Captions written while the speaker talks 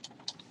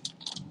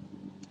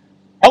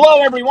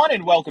Hello, everyone,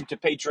 and welcome to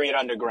Patriot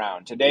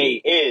Underground.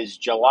 Today is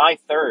July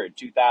 3rd,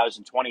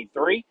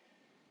 2023.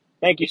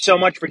 Thank you so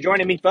much for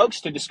joining me, folks,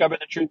 to discover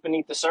the truth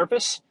beneath the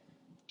surface.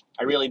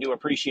 I really do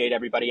appreciate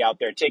everybody out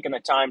there taking the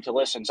time to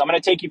listen. So I'm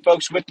going to take you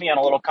folks with me on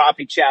a little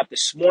coffee chat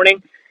this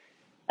morning.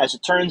 As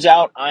it turns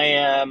out, I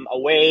am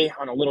away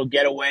on a little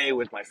getaway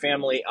with my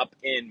family up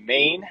in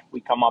Maine. We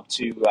come up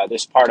to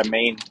this part of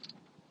Maine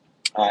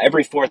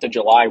every 4th of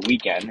July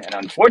weekend, and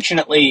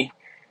unfortunately,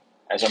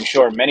 as I'm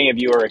sure many of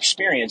you are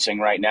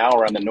experiencing right now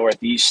around the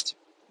Northeast,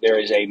 there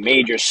is a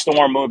major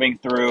storm moving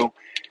through.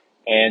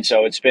 And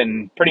so it's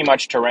been pretty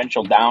much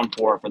torrential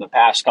downpour for the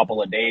past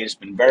couple of days.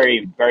 Been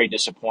very, very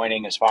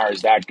disappointing as far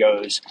as that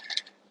goes.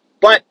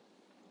 But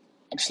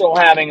I'm still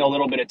having a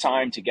little bit of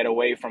time to get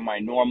away from my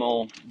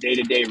normal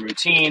day-to-day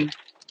routine,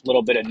 a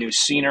little bit of new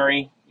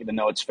scenery, even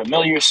though it's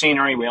familiar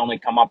scenery. We only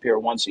come up here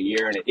once a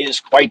year, and it is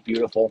quite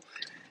beautiful.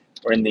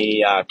 We're in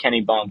the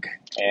Kennebunk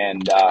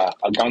and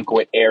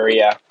Algonquin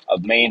area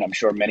of Maine. I'm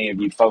sure many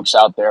of you folks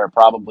out there are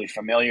probably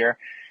familiar.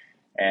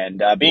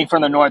 And being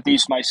from the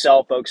Northeast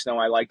myself, folks know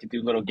I like to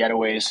do little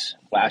getaways.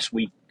 Last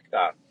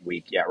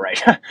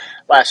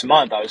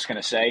month, I was going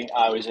to say,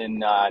 I was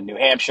in New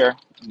Hampshire,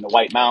 in the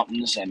White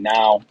Mountains, and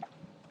now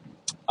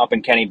up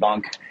in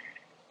Kennebunk.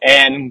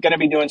 And going to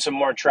be doing some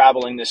more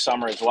traveling this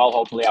summer as well.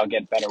 Hopefully I'll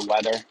get better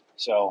weather.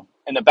 So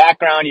in the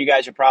background, you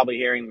guys are probably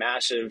hearing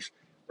massive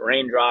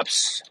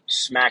raindrops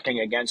smacking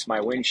against my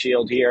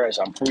windshield here as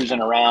I'm cruising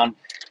around.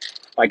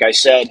 Like I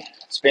said,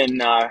 it's been,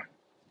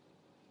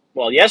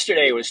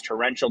 yesterday it was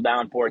torrential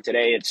downpour.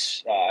 Today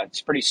it's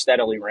pretty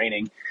steadily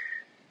raining.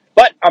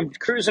 But I'm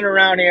cruising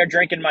around here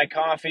drinking my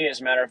coffee.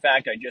 As a matter of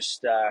fact, I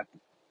just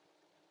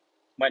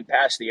went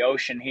past the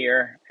ocean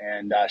here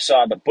and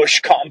saw the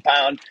Bush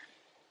compound.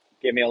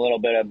 Give me a little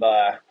bit of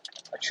a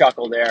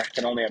chuckle there.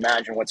 Can only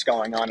imagine what's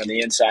going on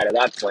the inside of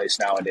that place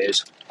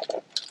nowadays.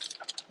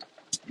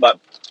 But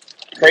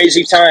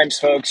crazy times,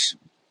 folks.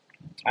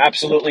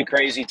 Absolutely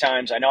crazy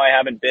times. I know I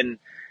haven't been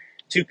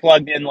too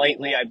plugged in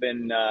lately. I've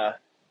been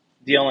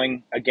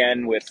dealing,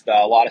 again, with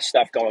a lot of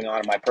stuff going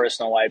on in my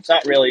personal life. It's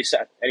not really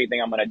anything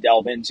I'm going to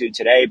delve into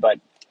today, but,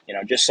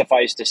 just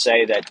suffice to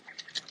say that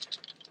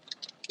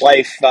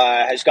life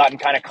has gotten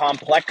kind of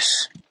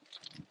complex.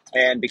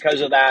 And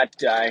because of that,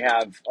 I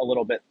have a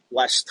little bit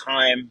less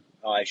time.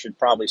 I should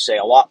probably say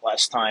a lot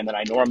less time than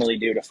I normally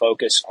do to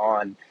focus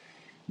on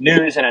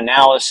news and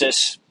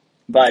analysis.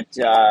 But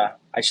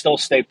I still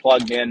stay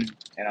plugged in,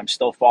 and I'm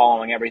still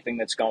following everything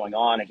that's going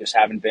on. I just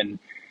haven't been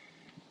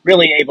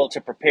really able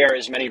to prepare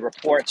as many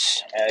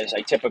reports as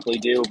I typically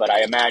do. But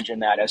I imagine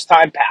that as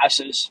time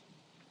passes,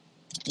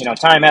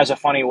 time has a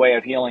funny way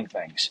of healing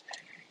things.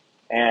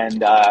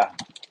 And,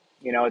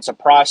 it's a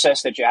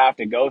process that you have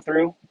to go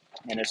through.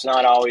 And it's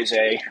not always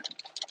a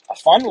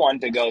fun one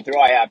to go through,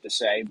 I have to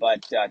say,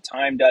 but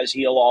time does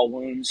heal all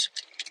wounds,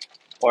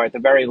 or at the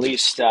very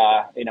least,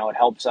 it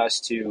helps us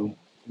to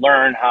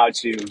learn how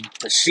to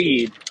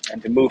proceed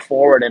and to move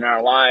forward in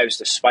our lives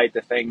despite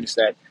the things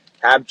that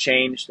have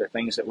changed, the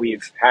things that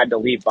we've had to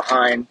leave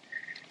behind.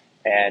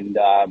 And,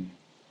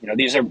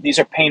 these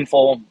are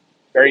painful,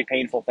 very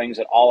painful things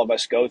that all of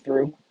us go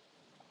through.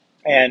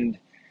 And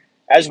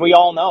as we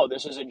all know,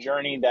 this is a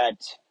journey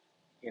that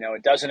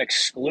it doesn't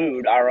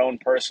exclude our own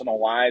personal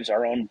lives,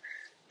 our own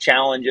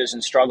challenges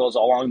and struggles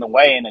along the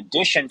way, in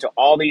addition to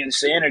all the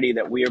insanity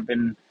that we have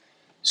been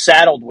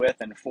saddled with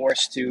and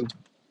forced to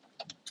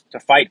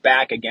fight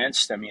back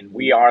against. I mean,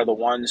 we are the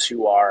ones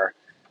who are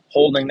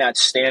holding that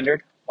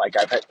standard. Like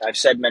I've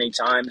said many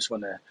times,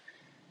 when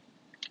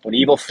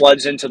evil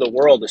floods into the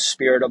world, the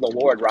Spirit of the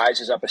Lord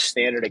rises up a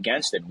standard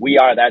against it. We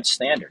are that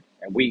standard,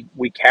 and we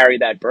carry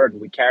that burden.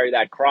 We carry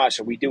that cross,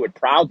 and we do it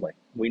proudly.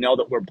 We know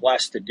that we're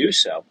blessed to do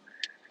so.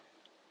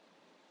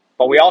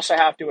 But we also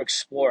have to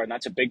explore, and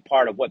that's a big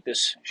part of what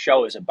this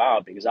show is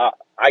about, because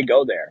I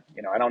go there.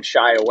 I don't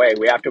shy away.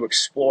 We have to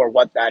explore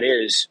what that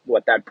is,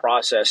 what that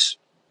process,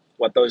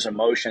 what those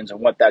emotions, and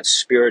what that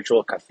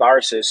spiritual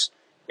catharsis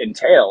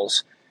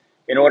entails,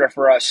 in order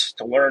for us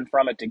to learn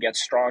from it, to get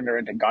stronger,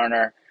 and to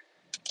garner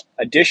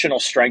additional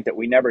strength that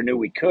we never knew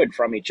we could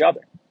from each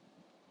other.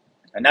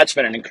 And that's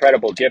been an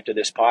incredible gift of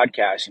this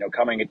podcast,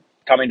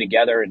 coming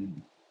together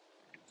and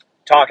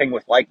talking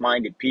with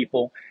like-minded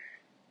people.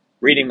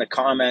 Reading the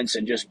comments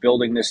and just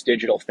building this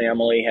digital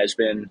family has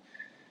been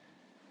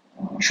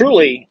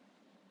truly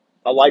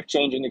a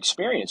life-changing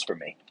experience for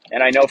me.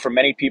 And I know for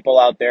many people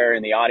out there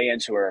in the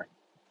audience who are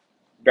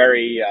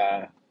very,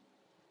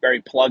 very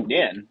plugged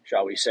in,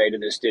 shall we say, to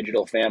this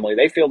digital family,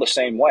 they feel the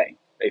same way.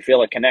 They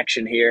feel a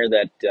connection here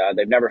that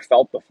they've never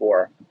felt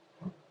before.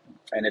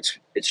 And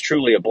it's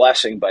truly a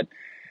blessing. But,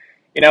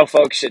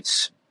 folks,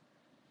 it's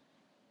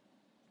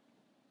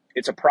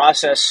a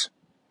process.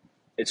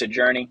 It's a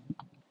journey.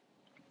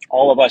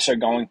 All of us are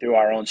going through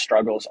our own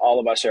struggles. All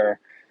of us are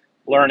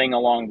learning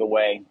along the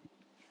way.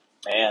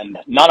 And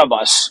none of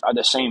us are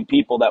the same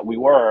people that we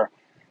were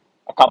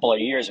a couple of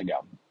years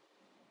ago.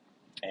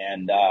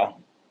 And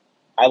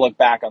I look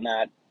back on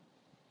that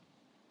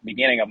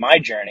beginning of my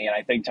journey and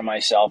I think to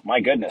myself,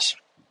 my goodness,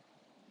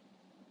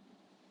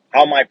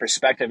 how my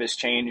perspective has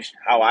changed,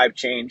 how I've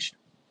changed,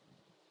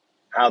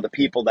 how the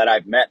people that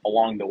I've met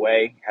along the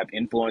way have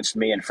influenced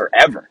me and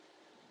forever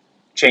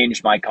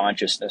changed my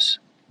consciousness,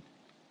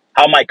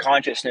 how my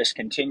consciousness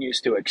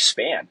continues to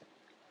expand.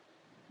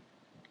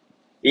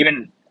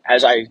 Even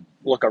as I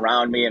look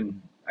around me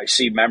and I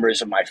see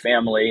members of my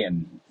family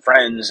and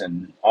friends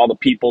and all the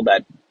people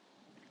that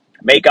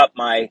make up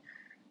my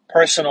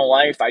personal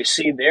life, I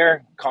see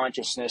their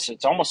consciousness.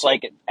 It's almost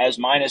like as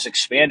mine is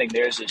expanding,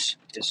 theirs is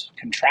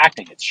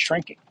contracting, it's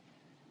shrinking.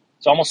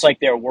 It's almost like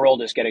their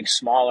world is getting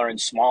smaller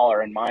and smaller,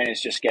 and mine is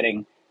just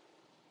getting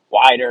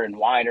wider and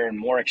wider and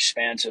more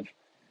expansive.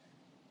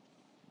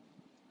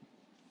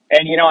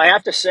 And I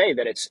have to say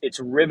that it's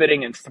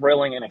riveting and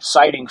thrilling and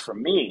exciting for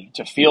me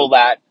to feel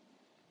that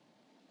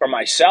for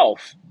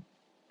myself.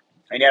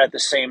 And yet at the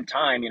same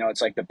time,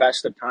 it's like the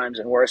best of times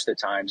and worst of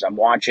times. I'm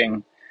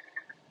watching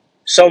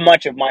so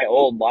much of my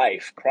old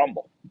life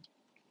crumble.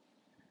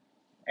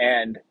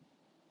 And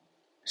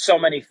so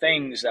many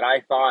things that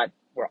I thought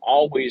were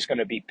always going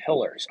to be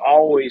pillars,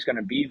 always going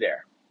to be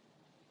there,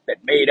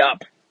 that made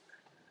up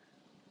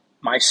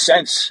my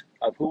sense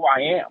of who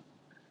I am.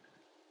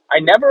 I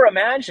never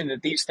imagined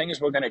that these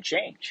things were going to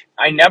change.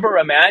 I never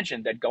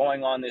imagined that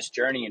going on this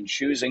journey and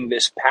choosing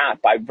this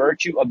path, by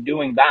virtue of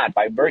doing that,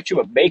 by virtue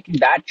of making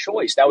that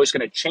choice, that was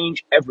going to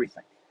change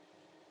everything.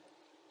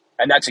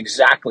 And that's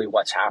exactly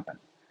what's happened.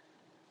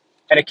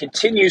 And it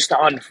continues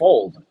to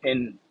unfold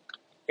in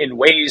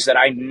ways that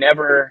I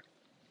never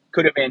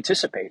could have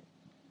anticipated.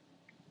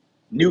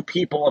 New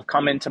people have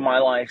come into my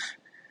life.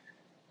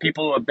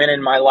 People who have been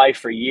in my life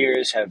for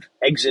years have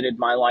exited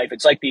my life.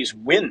 It's like these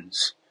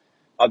winds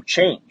of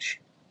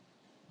change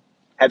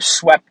have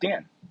swept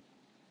in.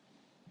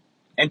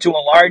 And to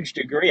a large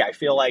degree, I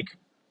feel like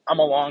I'm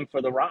along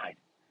for the ride.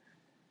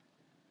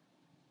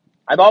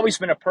 I've always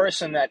been a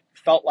person that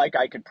felt like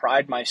I could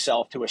pride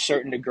myself to a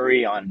certain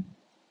degree on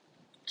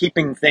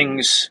keeping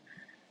things,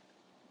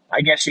 I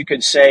guess you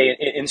could say,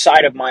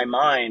 inside of my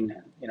mind,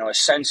 a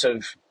sense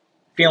of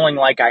feeling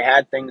like I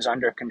had things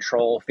under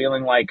control,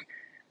 feeling like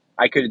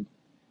I could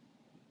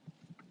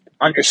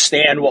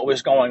understand what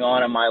was going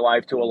on in my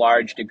life to a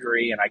large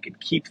degree, and I could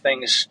keep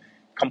things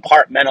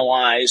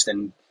compartmentalized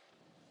and,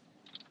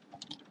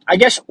 I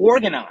guess,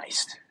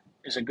 organized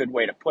is a good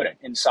way to put it,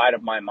 inside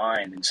of my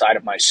mind, inside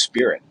of my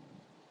spirit.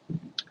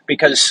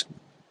 Because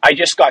I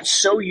just got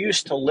so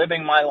used to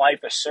living my life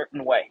a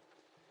certain way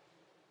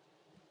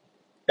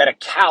that a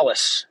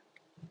callus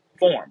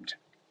formed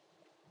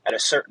at a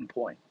certain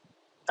point.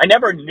 I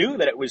never knew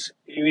that it was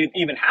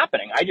even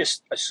happening. I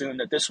just assumed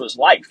that this was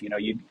life.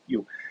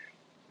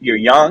 You're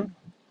young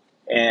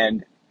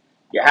and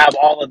you have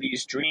all of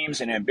these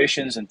dreams and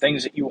ambitions and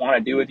things that you want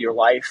to do with your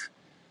life.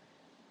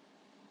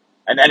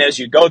 And then as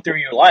you go through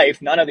your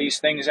life, none of these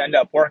things end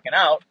up working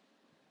out.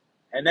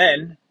 And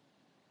then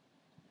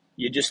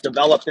you just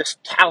develop this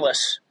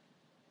callus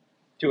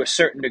to a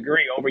certain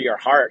degree over your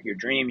heart, your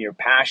dream, your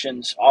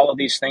passions, all of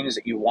these things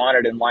that you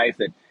wanted in life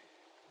that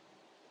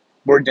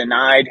were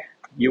denied.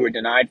 You were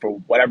denied for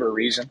whatever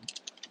reason.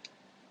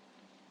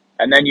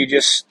 And then you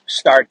just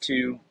start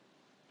to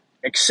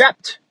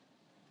accept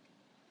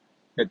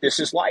that this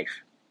is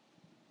life.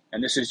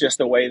 And this is just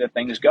the way that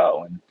things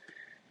go. And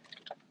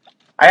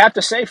I have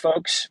to say,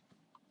 folks,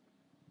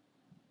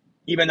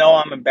 even though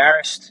I'm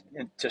embarrassed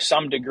to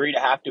some degree to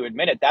have to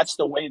admit it, that's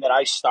the way that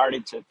I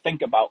started to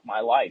think about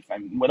my life,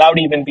 and without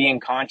even being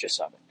conscious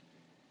of it.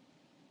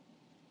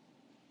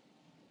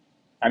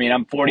 I mean,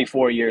 I'm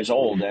 44 years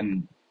old,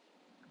 and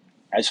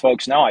as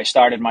folks know, I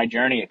started my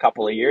journey a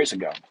couple of years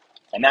ago.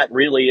 And that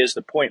really is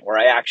the point where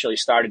I actually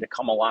started to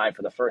come alive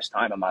for the first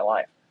time in my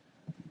life.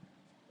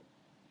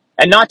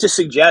 And not to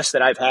suggest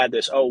that I've had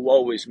this, oh,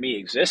 woe is me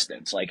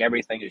existence. Like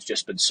everything has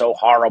just been so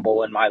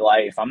horrible in my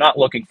life. I'm not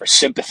looking for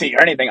sympathy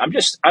or anything. I'm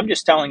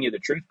just telling you the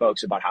truth,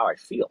 folks, about how I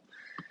feel.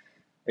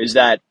 Is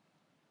that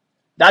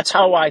that's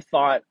how I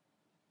thought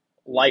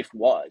life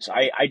was.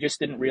 I just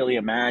didn't really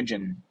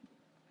imagine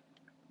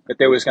that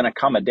there was going to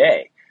come a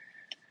day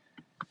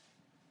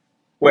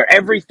where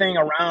everything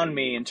around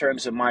me in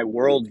terms of my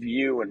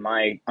worldview and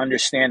my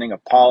understanding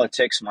of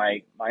politics,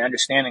 my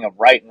understanding of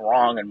right and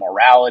wrong and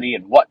morality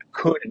and what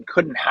could and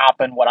couldn't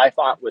happen, what I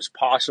thought was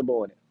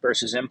possible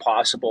versus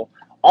impossible,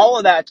 all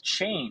of that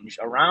changed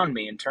around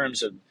me in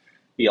terms of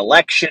the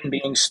election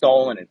being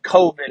stolen and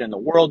COVID and the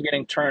world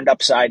getting turned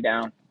upside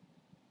down.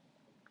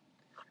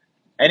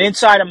 And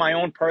inside of my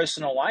own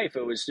personal life,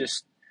 it was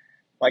just,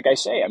 like I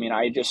say, I mean,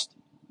 I just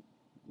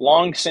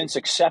long since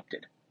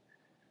accepted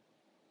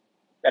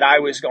that I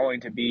was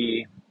going to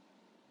be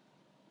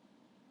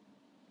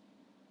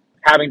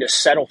having to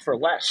settle for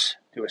less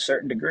to a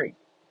certain degree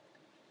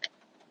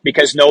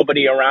because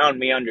nobody around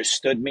me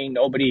understood me.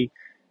 Nobody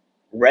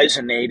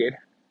resonated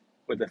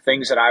with the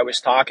things that I was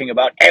talking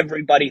about.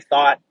 Everybody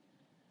thought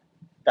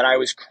that I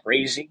was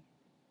crazy,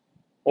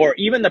 or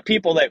even the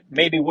people that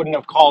maybe wouldn't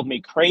have called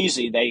me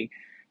crazy.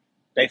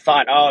 They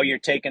thought, oh, you're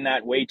taking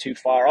that way too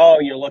far. Oh,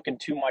 you're looking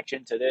too much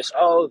into this.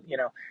 Oh,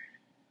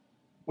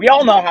 we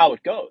all know how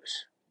it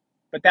goes.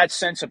 But that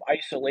sense of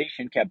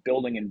isolation kept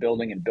building and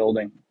building and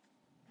building.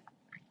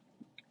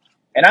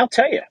 And I'll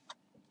tell you,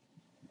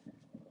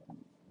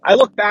 I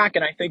look back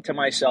and I think to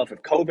myself,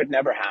 if COVID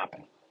never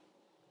happened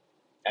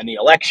and the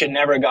election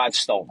never got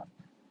stolen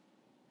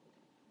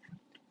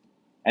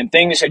and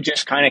things had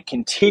just kind of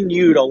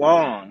continued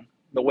along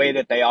the way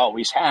that they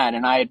always had,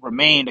 and I had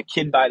remained a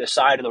kid by the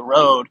side of the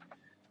road,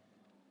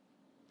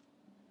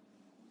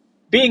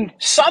 being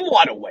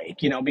somewhat awake,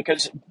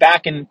 because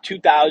back in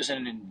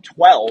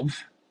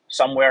 2012,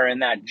 somewhere in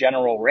that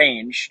general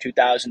range,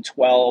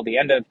 2012, the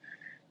end of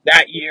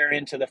that year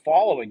into the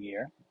following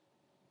year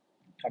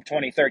of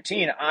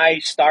 2013, I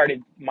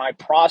started my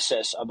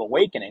process of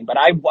awakening, but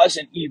I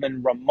wasn't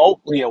even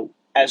remotely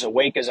as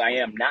awake as I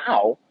am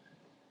now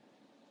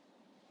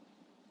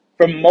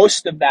for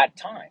most of that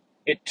time.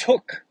 It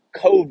took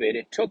COVID,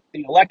 it took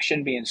the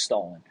election being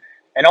stolen,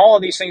 and all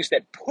of these things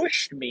that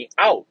pushed me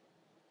out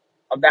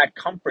of that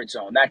comfort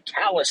zone, that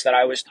callus that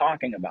I was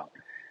talking about,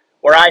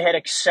 where I had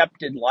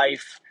accepted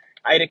life.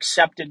 I had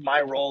accepted my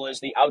role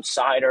as the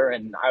outsider,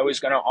 and I was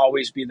going to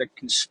always be the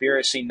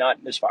conspiracy nut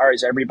as far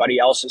as everybody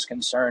else is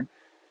concerned.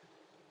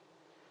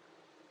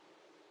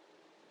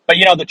 But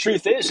the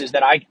truth is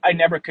that I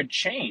never could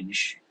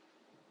change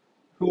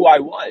who I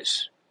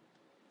was.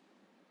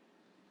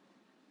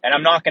 And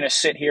I'm not going to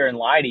sit here and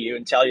lie to you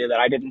and tell you that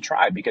I didn't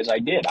try, because I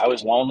did. I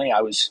was lonely.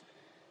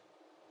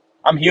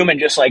 I'm human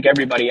just like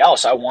everybody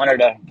else. I wanted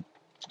to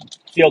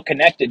feel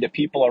connected to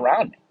people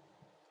around me.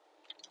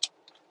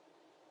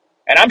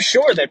 And I'm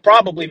sure that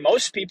probably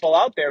most people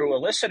out there who are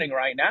listening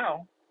right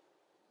now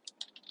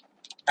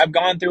have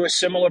gone through a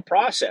similar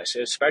process,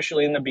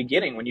 especially in the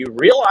beginning, when you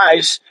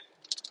realize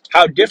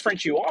how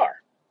different you are.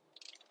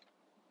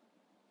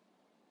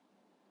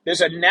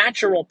 There's a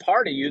natural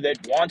part of you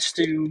that wants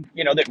to,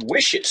 that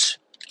wishes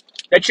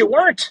that you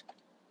weren't,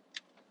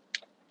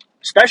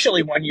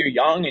 especially when you're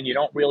young and you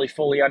don't really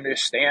fully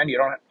understand. You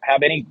don't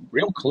have any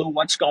real clue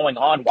what's going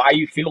on, why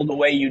you feel the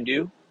way you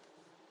do,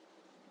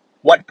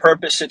 what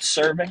purpose it's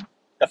serving.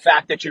 The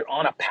fact that you're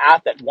on a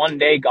path that one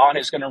day God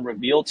is going to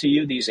reveal to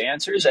you these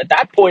answers. At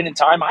that point in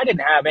time, I didn't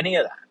have any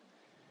of that.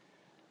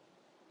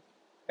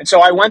 And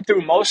so I went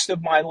through most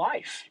of my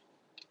life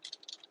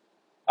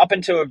up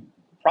into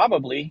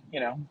probably,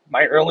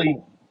 my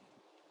early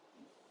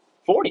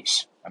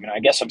 40s. I mean, I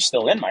guess I'm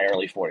still in my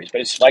early 40s,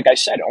 but it's like I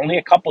said, only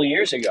a couple of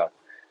years ago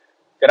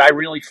that I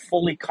really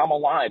fully come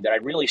alive, that I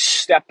really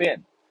step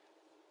in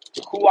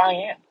to who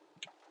I am.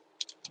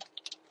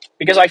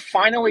 Because I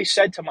finally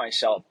said to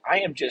myself, I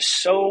am just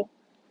so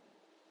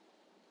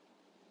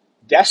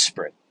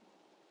desperate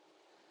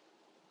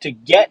to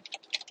get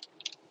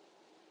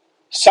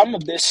some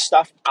of this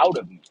stuff out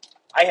of me.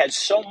 I had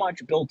so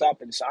much built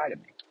up inside of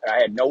me that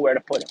I had nowhere to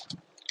put it.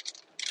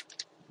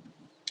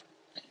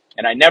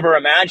 And I never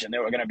imagined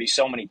there were going to be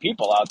so many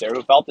people out there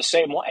who felt the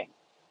same way.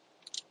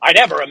 I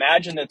never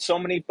imagined that so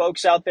many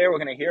folks out there were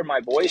going to hear my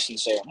voice and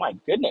say, oh my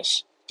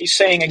goodness, he's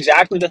saying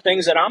exactly the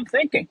things that I'm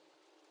thinking.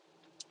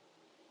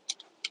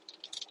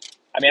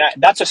 I mean,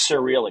 that's a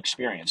surreal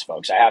experience,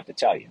 folks, I have to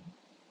tell you.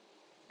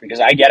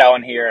 Because I get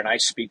on here and I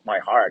speak my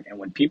heart. And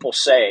when people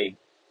say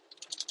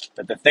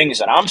that the things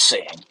that I'm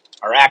saying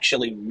are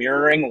actually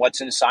mirroring what's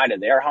inside of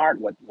their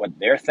heart, what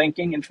they're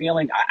thinking and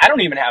feeling, I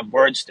don't even have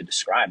words to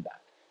describe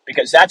that.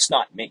 Because that's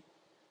not me.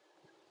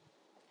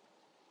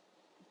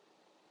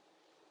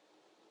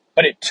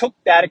 But it took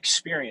that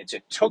experience,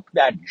 it took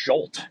that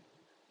jolt.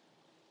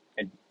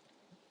 And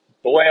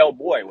boy, oh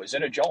boy, was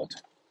it a jolt.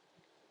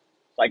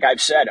 Like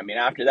I've said, I mean,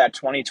 after that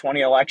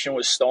 2020 election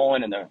was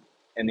stolen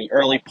in the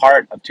early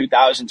part of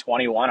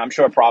 2021, I'm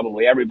sure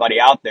probably everybody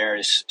out there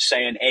is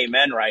saying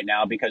amen right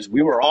now, because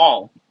we were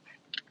all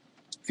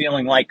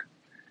feeling like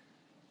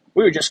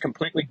we were just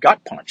completely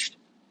gut punched.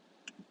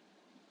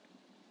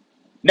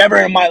 Never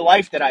in my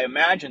life did I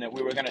imagine that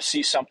we were going to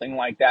see something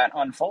like that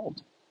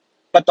unfold.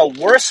 But the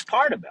worst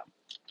part of it,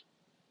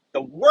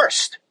 the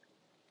worst,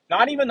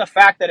 not even the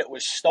fact that it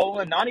was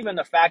stolen, not even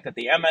the fact that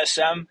the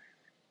MSM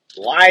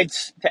lied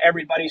to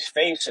everybody's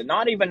face, and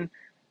not even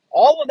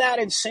all of that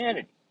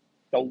insanity.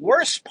 The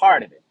worst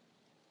part of it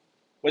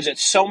was that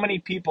so many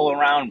people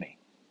around me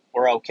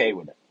were okay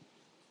with it.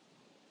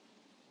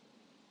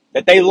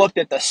 That they looked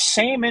at the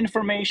same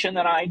information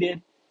that I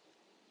did,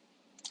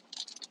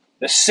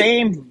 the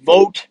same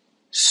vote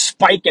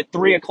spike at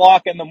 3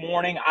 o'clock in the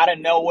morning out of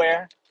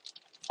nowhere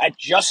at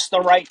just the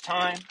right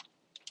time.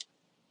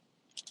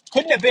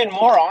 Couldn't have been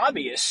more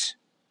obvious,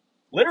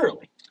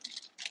 literally.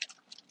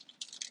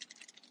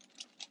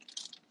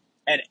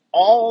 And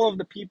all of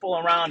the people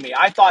around me,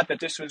 I thought that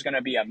this was going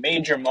to be a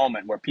major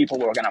moment where people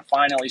were going to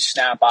finally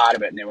snap out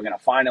of it and they were going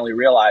to finally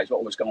realize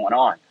what was going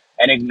on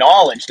and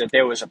acknowledge that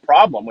there was a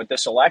problem with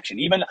this election.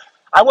 Even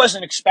I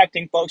wasn't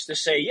expecting folks to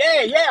say,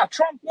 yeah,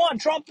 Trump won.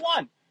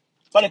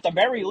 But at the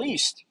very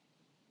least,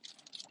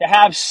 to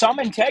have some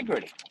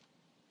integrity,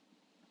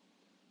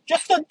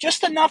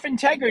 just enough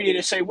integrity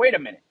to say, wait a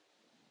minute,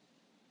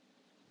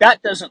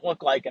 that doesn't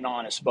look like an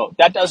honest vote.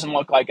 That doesn't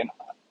look like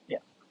yeah.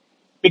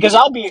 Because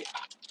I'll be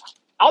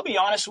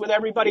honest with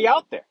everybody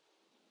out there.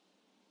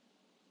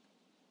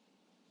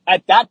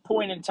 at that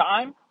point in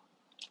time,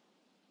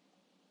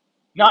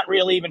 not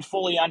really even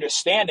fully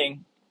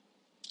understanding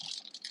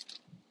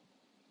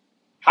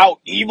how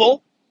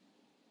evil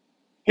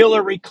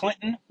Hillary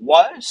Clinton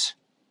was,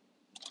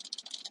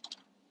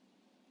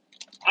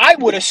 I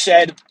would have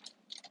said,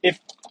 if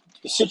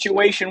the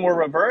situation were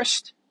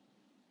reversed,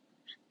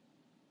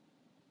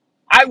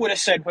 I would have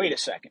said, wait a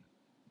second.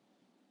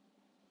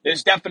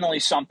 There's definitely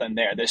something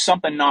there. There's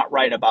something not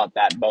right about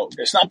that vote.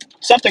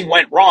 Something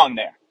went wrong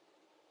there.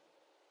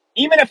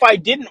 Even if I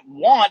didn't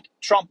want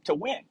Trump to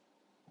win,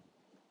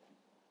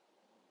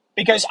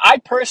 because I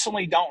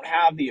personally don't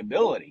have the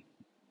ability,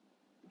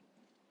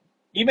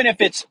 even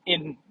if it's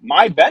in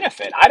my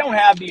benefit, I don't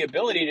have the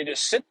ability to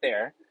just sit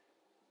there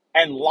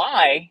and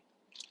lie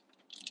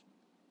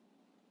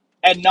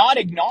and not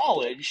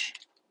acknowledge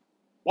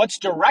what's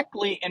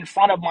directly in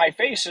front of my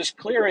face as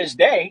clear as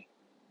day,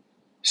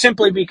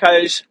 simply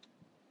because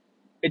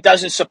it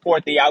doesn't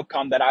support the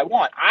outcome that I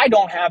want. I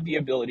don't have the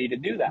ability to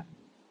do that.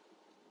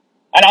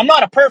 And I'm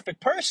not a perfect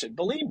person,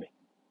 believe me.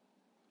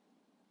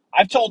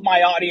 I've told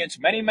my audience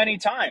many, many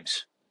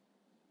times,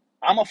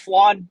 I'm a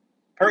flawed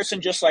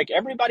person just like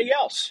everybody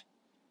else.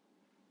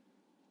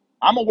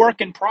 I'm a work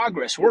in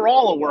progress. We're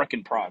all a work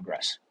in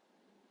progress.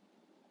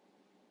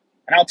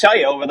 And I'll tell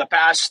you, over the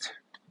past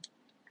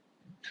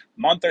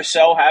month or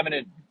so, having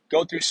to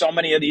go through so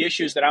many of the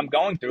issues that I'm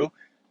going through,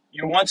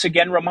 you're once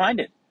again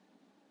reminded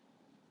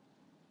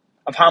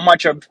of how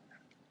much of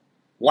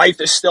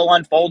life is still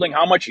unfolding,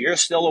 how much you're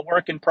still a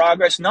work in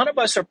progress. None of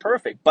us are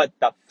perfect, but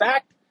the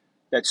fact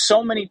that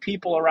so many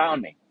people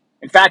around me,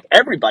 in fact,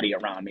 everybody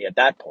around me at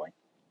that point,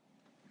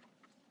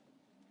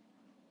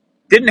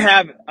 didn't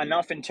have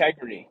enough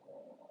integrity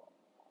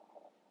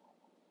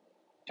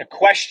to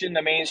question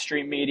the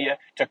mainstream media,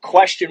 to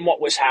question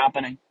what was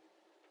happening,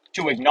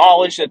 to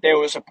acknowledge that there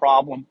was a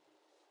problem.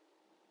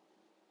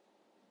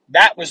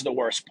 That was the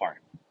worst part.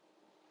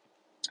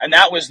 And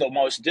that was the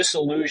most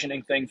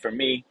disillusioning thing for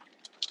me,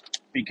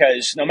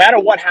 because no matter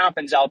what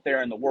happens out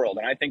there in the world,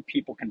 and I think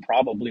people can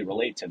probably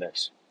relate to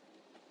this,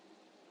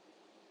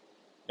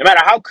 no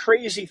matter how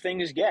crazy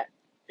things get,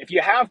 if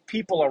you have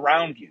people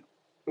around you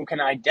who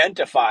can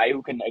identify,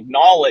 who can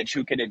acknowledge,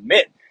 who can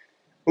admit,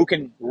 who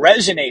can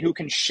resonate, who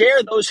can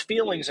share those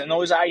feelings and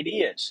those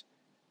ideas,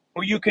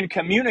 who you can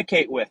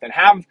communicate with and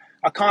have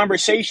a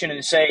conversation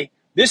and say,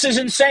 this is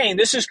insane,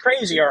 this is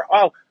crazy, or,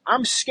 oh,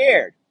 I'm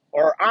scared,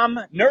 or I'm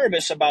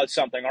nervous about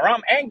something, or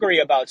I'm angry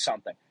about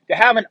something. To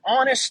have an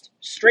honest,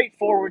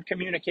 straightforward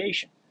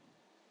communication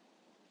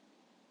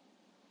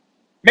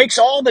makes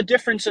all the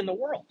difference in the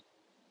world,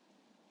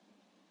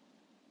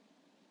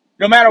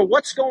 no matter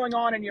what's going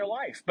on in your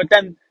life. But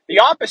then the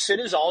opposite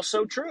is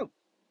also true.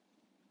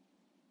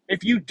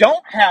 If you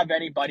don't have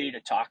anybody to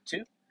talk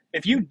to,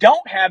 if you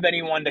don't have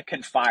anyone to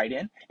confide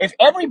in, if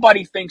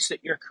everybody thinks that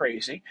you're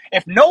crazy,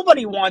 if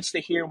nobody wants to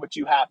hear what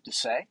you have to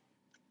say,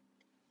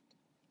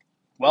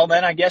 well,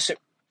 then I guess it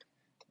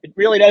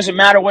really doesn't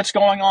matter what's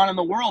going on in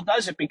the world,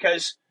 does it?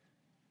 Because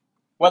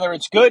whether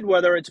it's good,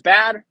 whether it's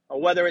bad, or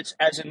whether it's,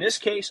 as in this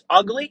case,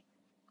 ugly,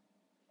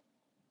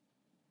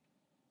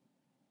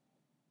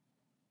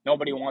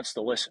 nobody wants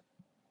to listen.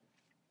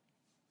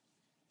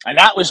 And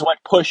that was what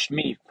pushed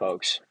me,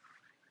 folks.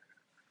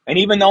 And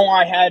even though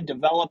I had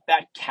developed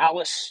that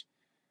callous,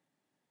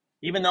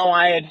 even though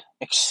I had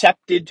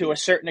accepted to a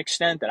certain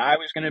extent that I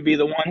was going to be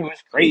the one who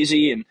was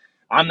crazy and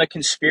I'm the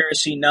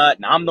conspiracy nut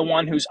and I'm the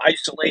one who's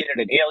isolated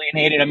and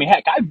alienated. I mean,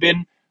 heck, I've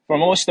been for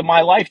most of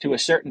my life to a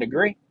certain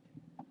degree.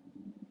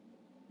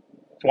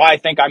 That's why I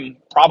think I'm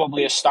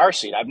probably a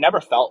starseed. I've never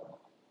felt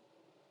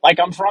like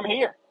I'm from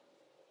here.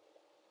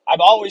 I've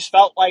always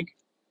felt like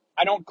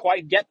I don't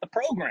quite get the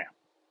program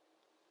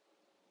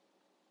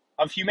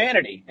of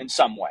humanity in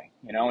some way,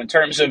 in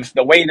terms of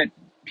the way that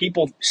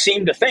people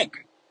seem to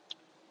think.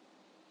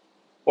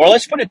 Or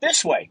let's put it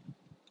this way,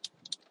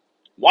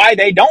 why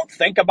they don't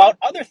think about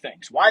other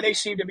things, why they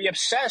seem to be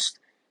obsessed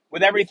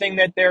with everything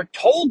that they're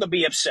told to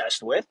be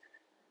obsessed with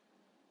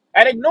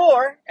and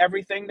ignore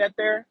everything that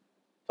they're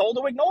told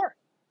to ignore.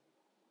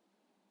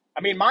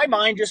 I mean, my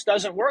mind just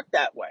doesn't work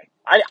that way.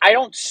 I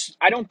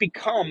don't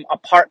become a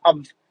part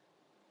of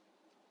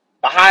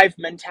the hive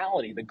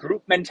mentality, the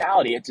group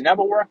mentality. It's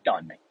never worked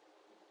on me.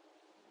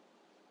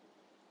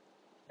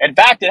 In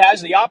fact, it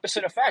has the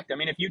opposite effect. I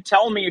mean, if you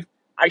tell me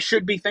I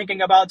should be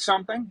thinking about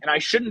something and I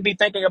shouldn't be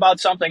thinking about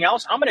something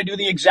else, I'm going to do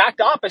the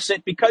exact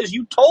opposite because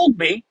you told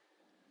me,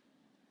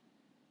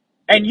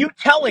 and you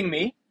telling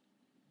me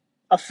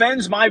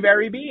offends my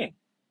very being.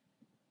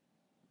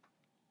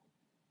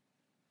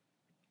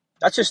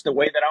 That's just the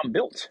way that I'm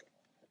built.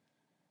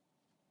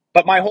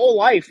 But my whole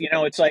life,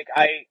 it's like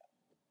I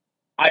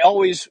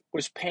always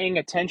was paying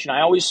attention.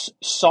 I always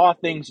saw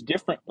things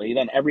differently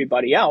than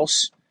everybody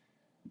else.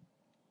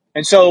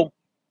 And so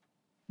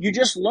you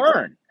just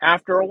learn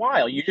after a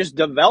while. You just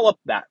develop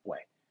that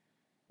way.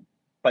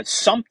 But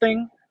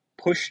something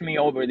pushed me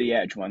over the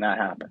edge when that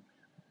happened.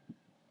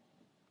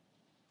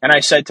 And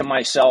I said to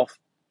myself,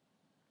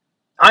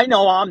 I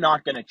know I'm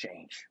not going to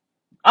change.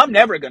 I'm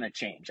never going to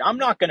change. I'm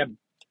not going to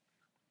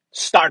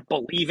start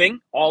believing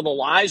all the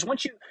lies.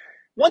 Once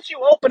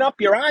you open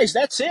up your eyes,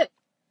 that's it.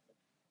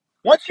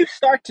 Once you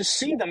start to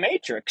see the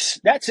matrix,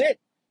 that's it.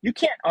 You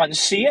can't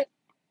unsee it.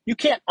 You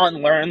can't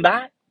unlearn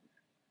that.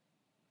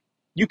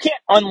 You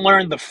can't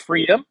unlearn the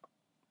freedom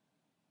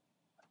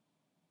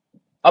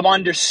of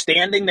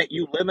understanding that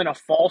you live in a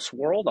false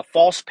world, a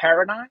false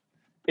paradigm.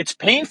 It's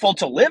painful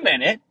to live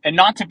in it and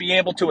not to be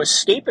able to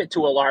escape it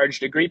to a large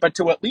degree, but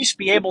to at least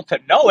be able to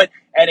know it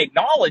and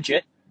acknowledge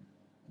it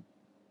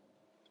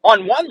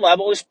on one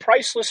level is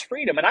priceless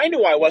freedom. And I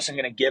knew I wasn't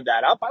going to give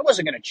that up. I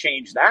wasn't going to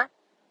change that.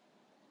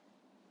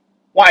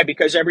 Why?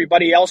 Because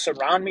everybody else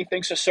around me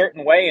thinks a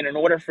certain way, and in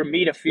order for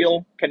me to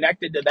feel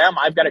connected to them,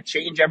 I've got to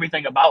change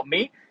everything about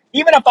me.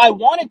 Even if I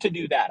wanted to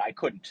do that, I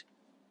couldn't.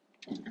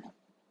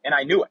 And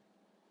I knew it.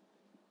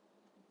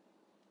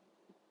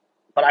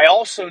 But I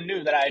also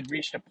knew that I had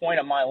reached a point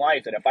in my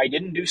life that if I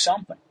didn't do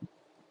something,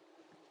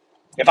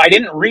 if I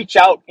didn't reach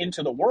out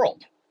into the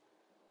world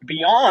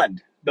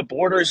beyond the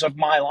borders of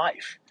my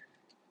life,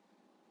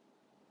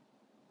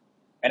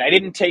 and I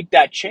didn't take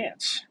that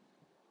chance,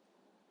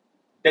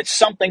 that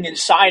something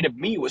inside of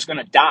me was going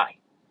to die.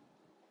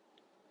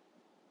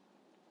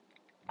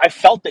 I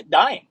felt it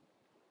dying.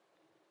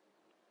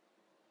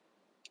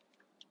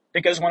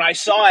 Because when I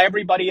saw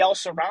everybody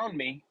else around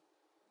me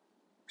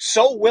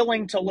so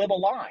willing to live a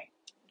lie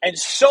and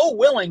so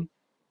willing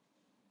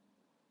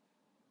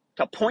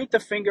to point the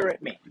finger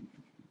at me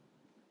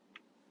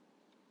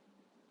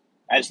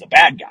as the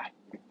bad guy,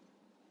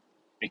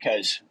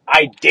 because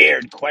I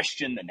dared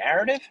question the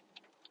narrative,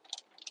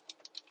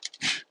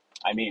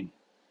 I mean,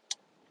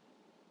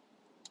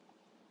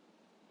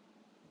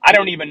 I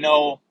don't even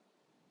know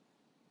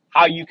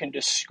how you can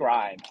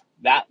describe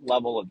that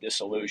level of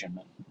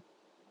disillusionment.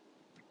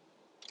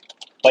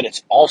 But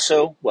it's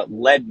also what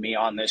led me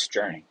on this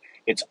journey.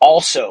 It's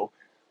also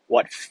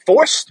what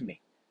forced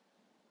me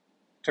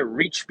to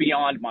reach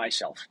beyond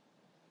myself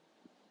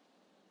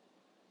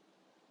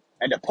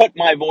and to put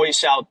my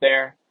voice out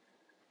there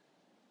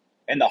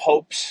in the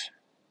hopes,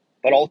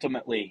 but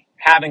ultimately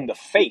having the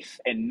faith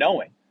and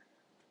knowing.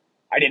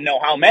 I didn't know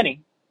how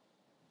many,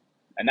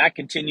 and that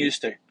continues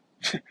to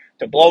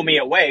to blow me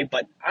away,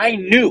 but I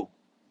knew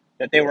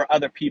that there were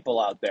other people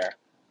out there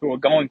who were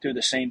going through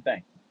the same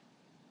thing.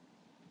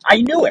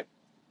 I knew it.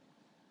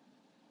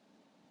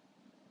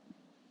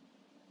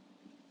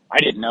 I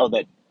didn't know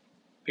that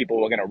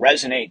people were going to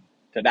resonate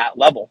to that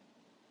level,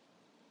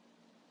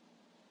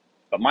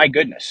 but my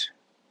goodness,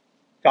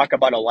 talk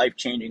about a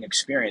life-changing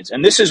experience.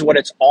 And this is what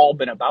it's all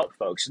been about,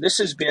 folks. This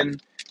has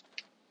been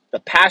the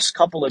past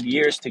couple of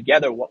years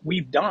together. What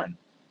we've done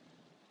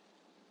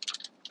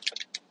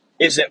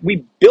is that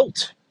we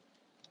built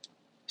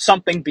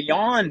something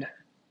beyond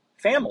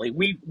family.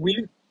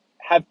 We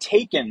have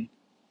taken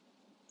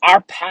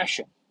our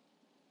passion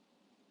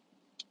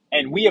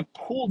and we have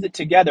pulled it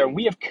together.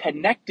 We have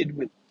connected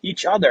with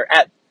each other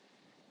at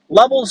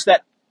levels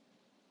that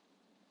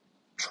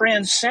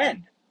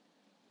transcend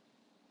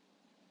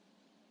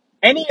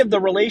any of the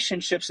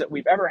relationships that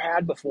we've ever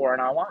had before in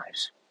our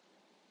lives.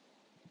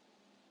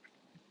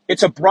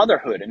 It's a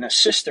brotherhood and a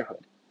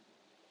sisterhood.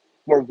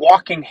 We're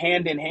walking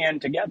hand in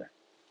hand together.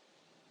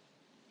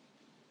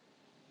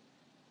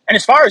 And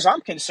as far as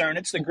I'm concerned,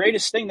 it's the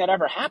greatest thing that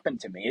ever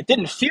happened to me. It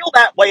didn't feel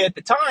that way at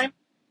the time.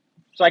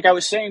 It's like I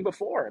was saying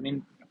before. I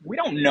mean, we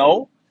don't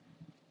know.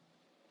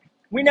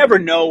 We never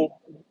know.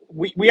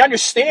 We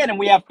understand and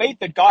we have faith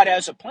that God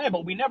has a plan,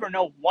 but we never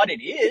know what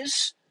it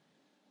is.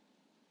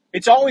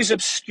 It's always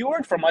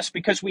obscured from us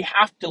because we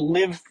have to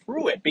live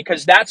through it,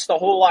 because that's the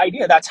whole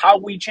idea. That's how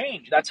we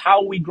change. That's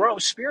how we grow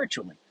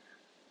spiritually.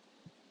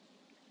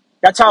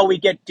 That's how we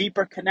get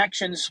deeper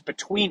connections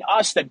between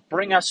us that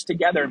bring us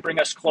together and bring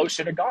us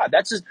closer to God.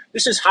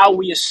 This is how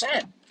we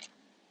ascend.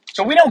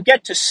 So we don't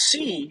get to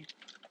see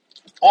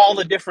all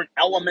the different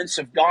elements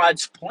of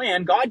God's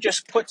plan. God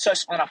just puts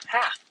us on a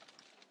path.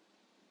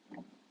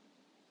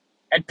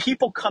 And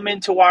people come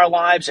into our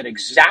lives at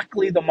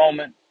exactly the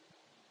moment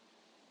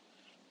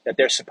that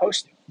they're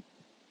supposed to.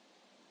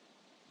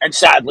 And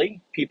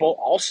sadly, people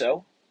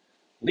also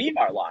leave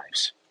our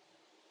lives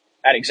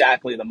at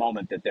exactly the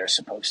moment that they're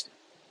supposed to.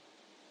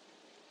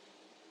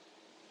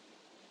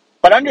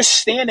 But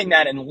understanding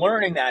that and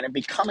learning that and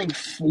becoming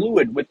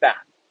fluid with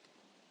that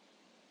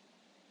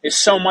is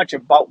so much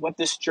about what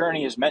this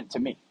journey has meant to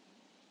me.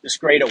 This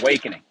great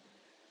awakening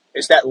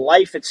is that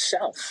life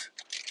itself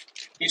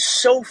is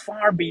so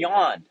far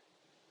beyond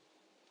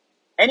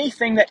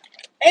anything that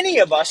any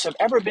of us have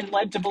ever been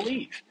led to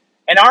believe.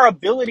 And our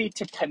ability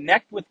to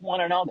connect with one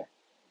another.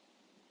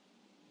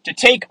 To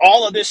take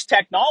all of this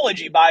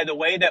technology, by the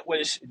way, that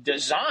was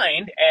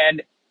designed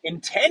and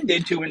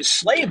intended to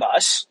enslave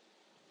us,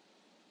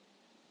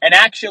 and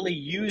actually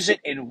use it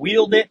and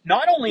wield it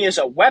not only as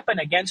a weapon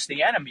against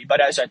the enemy, but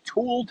as a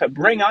tool to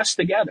bring us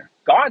together,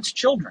 God's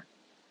children.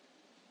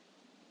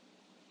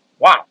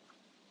 Wow.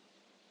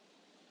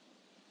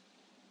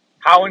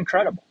 How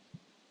incredible.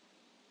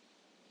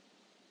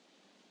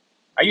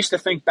 I used to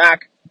think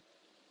back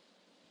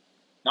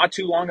not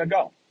too long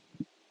ago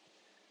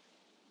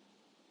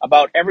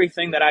about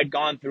everything that I'd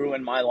gone through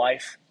in my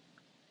life.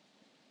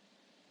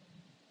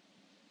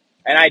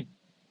 And I'd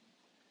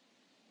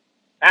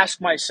ask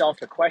myself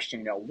the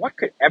question, what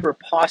could ever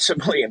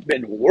possibly have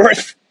been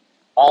worth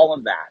all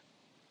of that?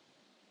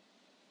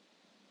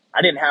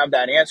 I didn't have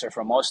that answer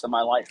for most of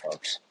my life,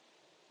 folks.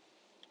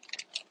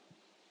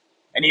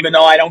 And even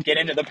though I don't get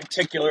into the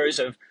particulars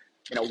of,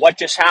 what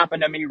just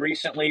happened to me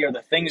recently or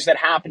the things that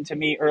happened to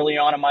me early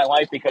on in my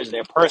life because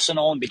they're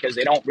personal and because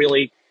they don't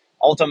really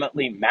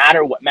ultimately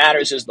matter. What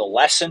matters is the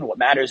lesson. What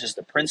matters is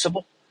the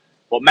principle.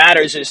 What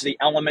matters is the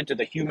element of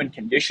the human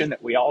condition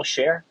that we all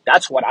share.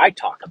 That's what I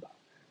talk about.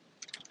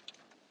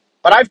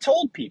 But I've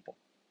told people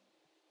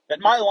that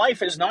my life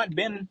has not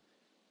been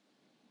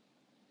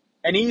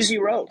an easy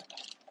road.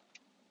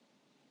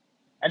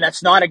 And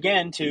that's not,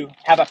 again, to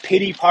have a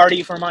pity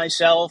party for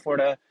myself or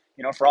to,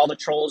 for all the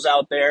trolls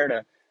out there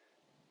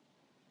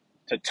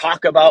to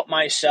talk about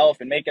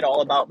myself and make it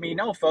all about me.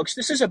 No, folks,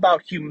 this is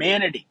about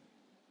humanity.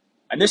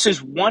 And this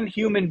is one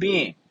human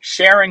being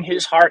sharing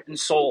his heart and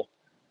soul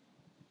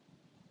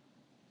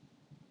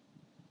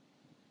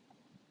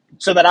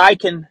so that I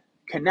can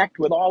connect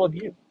with all of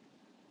you.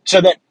 So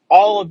that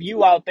all of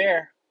you out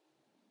there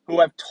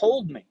who have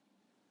told me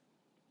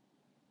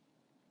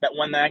that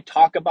when I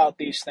talk about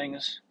these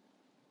things,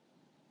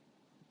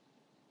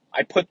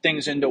 I put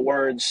things into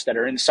words that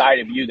are inside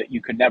of you that you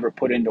could never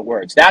put into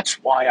words. That's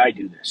why I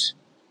do this.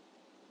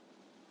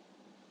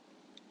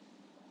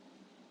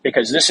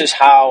 Because this is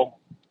how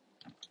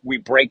we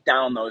break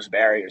down those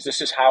barriers. This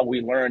is how we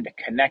learn to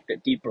connect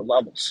at deeper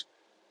levels.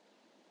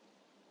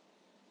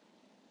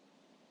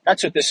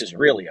 That's what this is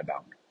really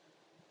about.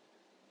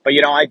 But,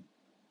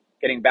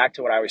 getting back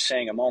to what I was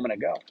saying a moment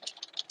ago,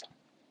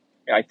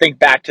 I think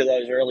back to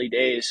those early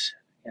days,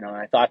 and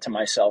I thought to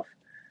myself,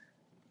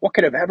 what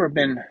could have ever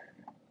been,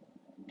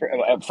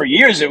 for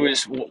years it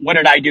was, what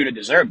did I do to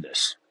deserve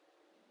this?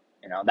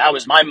 That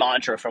was my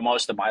mantra for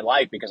most of my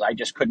life because I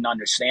just couldn't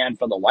understand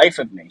for the life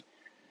of me.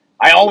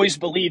 I always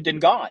believed in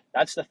God.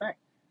 That's the thing.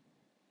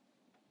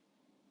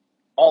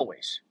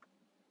 Always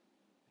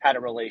had a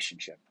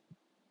relationship.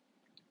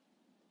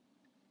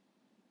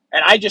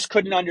 And I just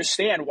couldn't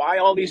understand why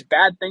all these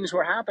bad things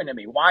were happening to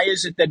me. Why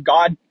is it that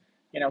God,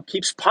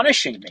 keeps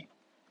punishing me?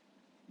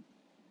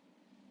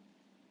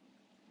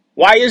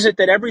 Why is it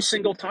that every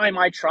single time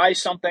I try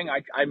something,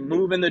 I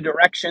move in the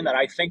direction that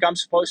I think I'm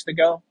supposed to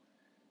go?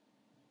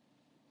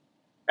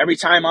 Every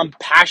time I'm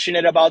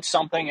passionate about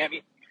something,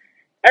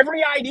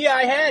 every idea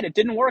I had, it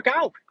didn't work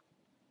out.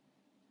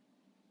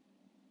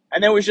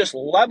 And there was just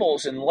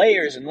levels and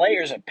layers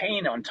of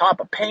pain on top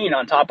of pain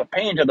on top of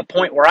pain to the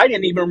point where I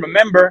didn't even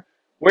remember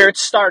where it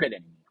started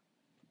anymore.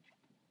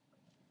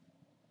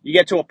 You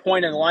get to a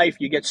point in life,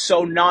 you get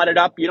so knotted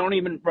up, you don't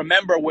even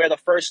remember where the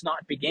first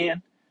knot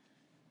began,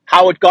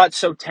 how it got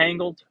so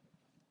tangled,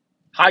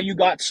 how you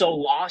got so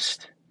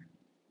lost,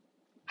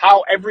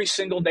 how every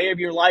single day of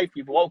your life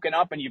you've woken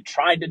up and you've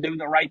tried to do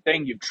the right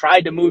thing, you've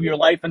tried to move your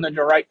life in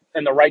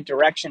the right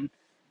direction,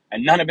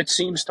 and none of it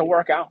seems to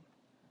work out.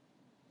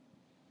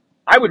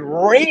 I would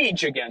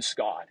rage against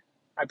God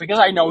because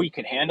I know He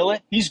can handle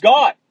it. He's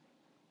God.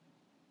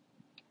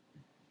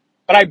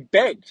 But I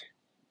begged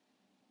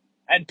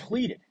and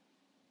pleaded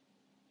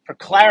for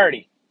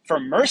clarity, for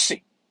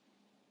mercy,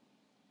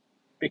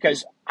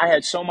 because I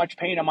had so much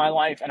pain in my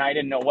life and I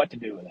didn't know what to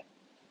do with it.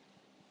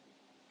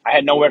 I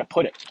had nowhere to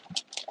put it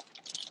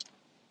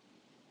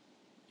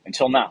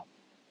until now.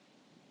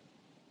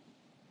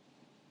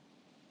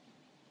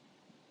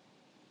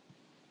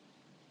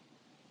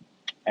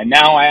 And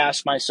now I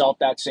ask myself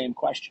that same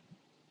question.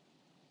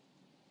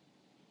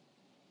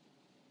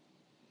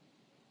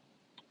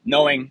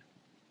 Knowing,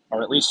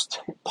 or at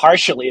least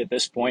partially at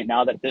this point,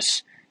 now that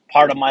this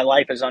part of my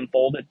life has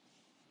unfolded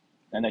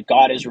and that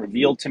God has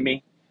revealed to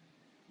me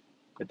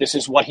that this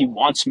is what He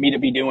wants me to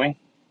be doing.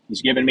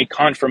 He's given me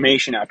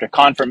confirmation after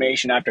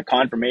confirmation after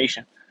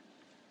confirmation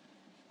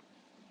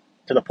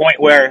to the point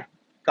where,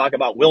 talk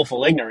about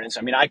willful ignorance.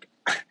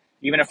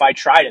 Even if I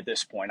tried at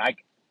this point,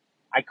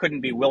 I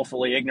couldn't be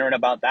willfully ignorant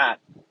about that.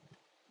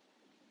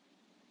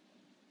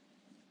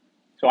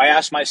 So I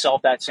asked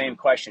myself that same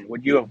question.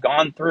 Would you have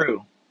gone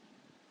through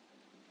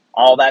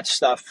all that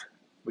stuff?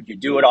 Would you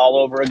do it all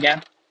over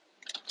again?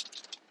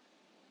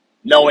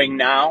 Knowing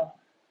now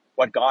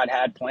what God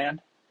had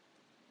planned?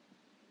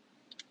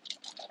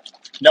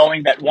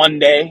 Knowing that one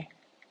day,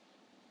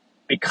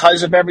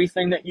 because of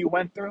everything that you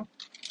went through,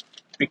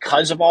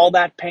 because of all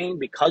that pain,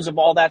 because of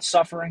all that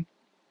suffering,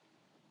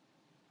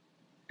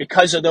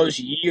 because of those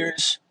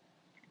years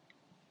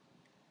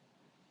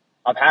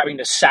of having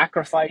to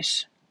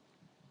sacrifice,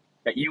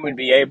 that you would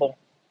be able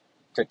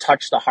to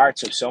touch the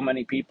hearts of so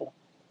many people?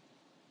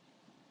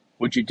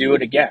 Would you do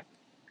it again?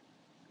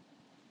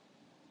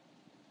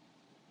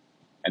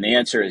 And the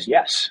answer is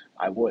yes,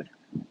 I would.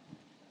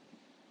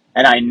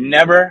 And I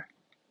never,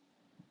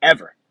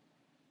 ever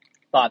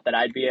thought that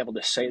I'd be able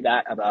to say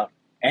that about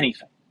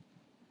anything.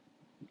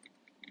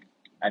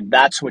 And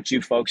that's what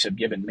you folks have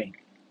given me.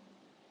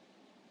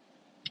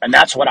 And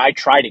that's what I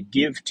try to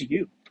give to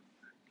you.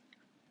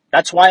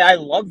 That's why I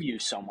love you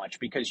so much,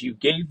 because you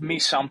gave me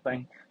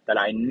something that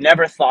I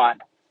never thought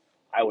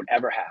I would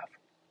ever have.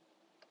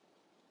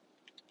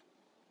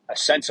 A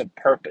sense of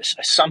purpose,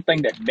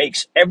 something that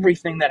makes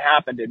everything that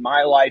happened in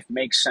my life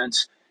make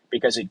sense,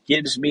 because it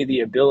gives me the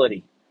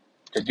ability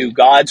to do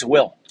God's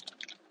will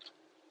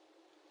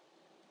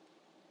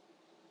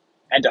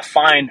and to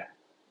find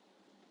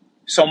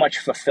so much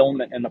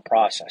fulfillment in the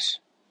process,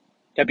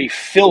 to be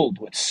filled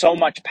with so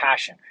much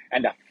passion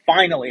and to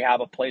finally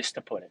have a place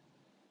to put it,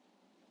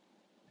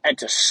 and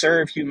to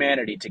serve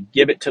humanity, to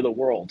give it to the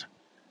world,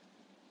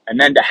 and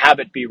then to have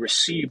it be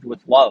received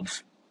with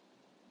love.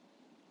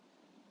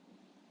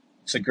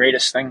 It's the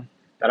greatest thing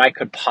that I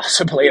could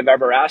possibly have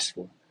ever asked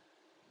for.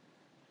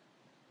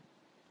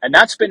 And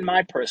that's been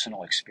my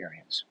personal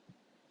experience.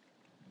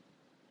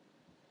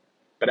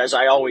 But as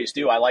I always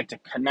do, I like to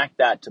connect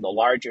that to the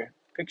larger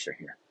picture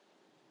here.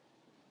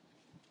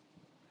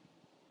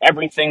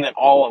 Everything that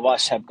all of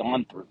us have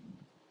gone through,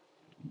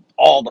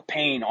 all the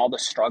pain, all the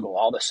struggle,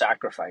 all the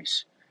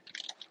sacrifice,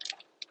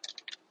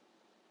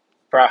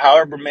 for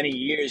however many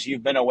years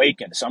you've been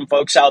awakened. Some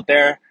folks out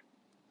there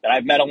that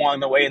I've met along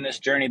the way in this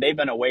journey, they've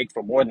been awake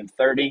for more than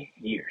 30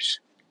 years.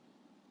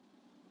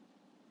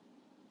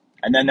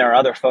 And then there are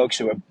other folks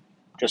who have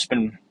just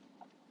been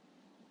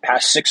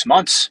past 6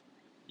 months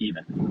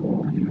even.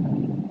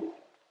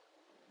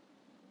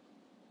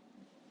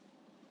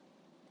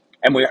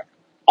 And we're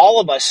all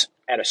of us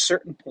at a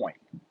certain point,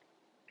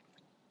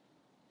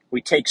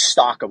 we take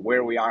stock of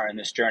where we are in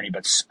this journey,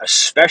 but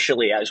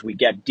especially as we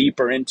get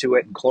deeper into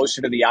it and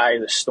closer to the eye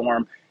of the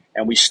storm,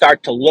 and we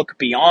start to look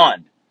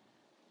beyond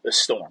the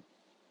storm.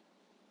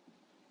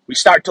 We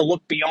start to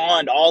look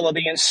beyond all of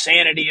the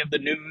insanity of the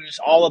news,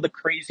 all of the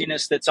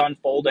craziness that's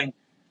unfolding,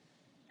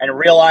 and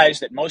realize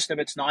that most of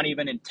it's not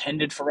even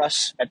intended for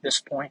us at this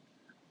point.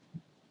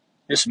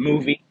 This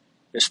movie,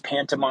 this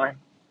pantomime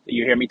that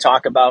you hear me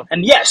talk about.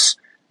 And yes,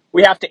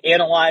 we have to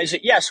analyze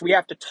it. Yes, we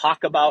have to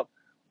talk about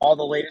all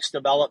the latest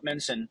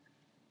developments, and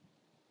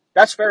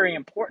that's very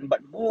important.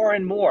 But more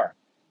and more,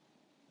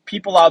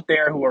 people out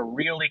there who are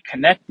really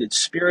connected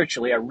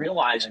spiritually are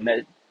realizing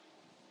that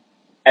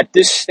at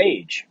this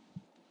stage,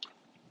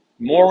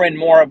 more and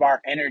more of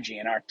our energy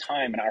and our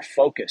time and our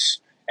focus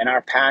and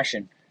our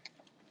passion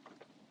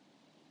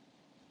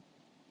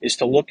is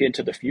to look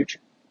into the future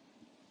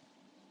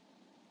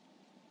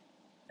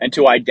and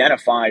to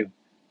identify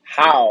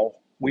how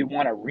we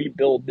want to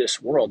rebuild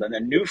this world. And the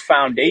new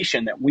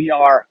foundation that we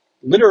are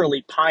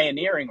literally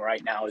pioneering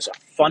right now is a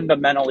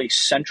fundamentally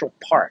central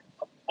part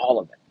of all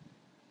of it.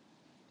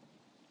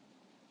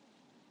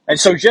 And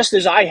so just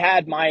as I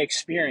had my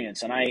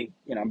experience, and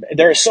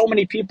there are so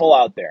many people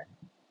out there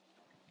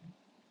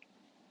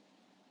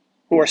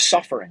who are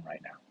suffering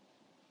right now.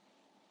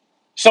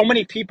 So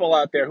many people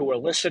out there who are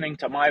listening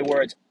to my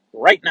words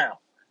right now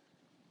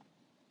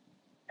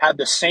have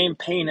the same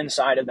pain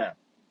inside of them.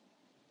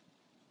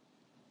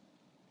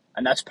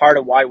 And that's part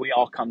of why we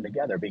all come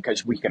together,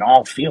 because we can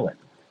all feel it.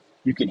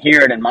 You can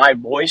hear it in my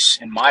voice,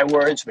 in my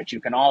words, but you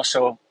can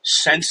also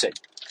sense it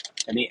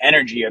in the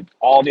energy of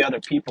all the other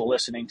people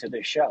listening to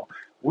this show.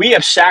 We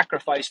have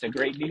sacrificed a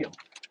great deal.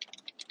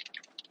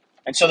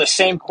 And so the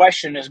same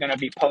question is going to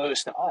be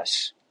posed to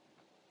us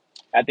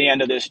at the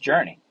end of this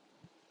journey.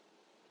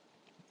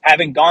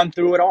 Having gone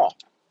through it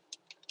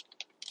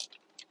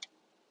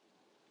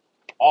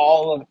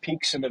all of the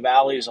peaks and the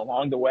valleys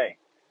along the way,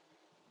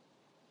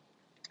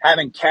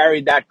 having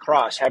carried that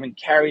cross, having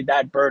carried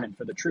that burden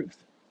for the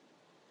truth,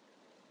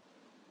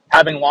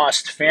 having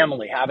lost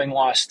family, having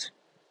lost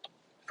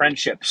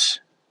friendships,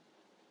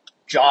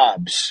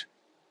 jobs,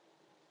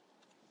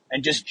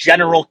 and just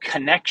general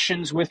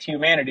connections with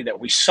humanity that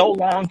we so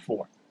long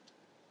for,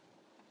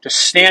 to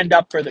stand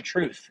up for the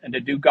truth and to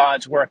do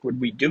God's work, would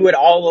we do it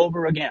all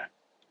over again?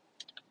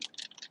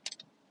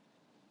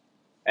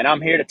 And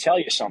I'm here to tell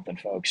you something,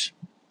 folks.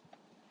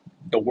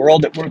 The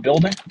world that we're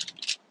building,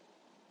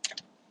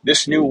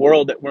 this new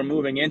world that we're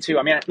moving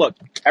into, look,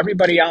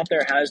 everybody out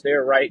there has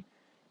their right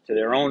to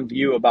their own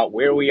view about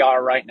where we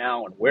are right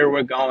now and where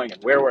we're going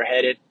and where we're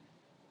headed.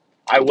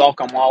 I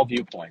welcome all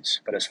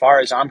viewpoints. But as far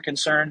as I'm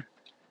concerned,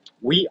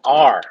 we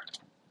are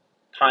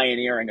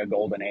pioneering a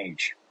golden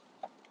age.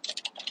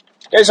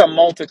 There's a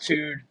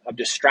multitude of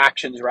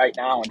distractions right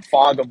now and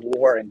fog of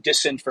war and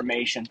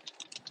disinformation.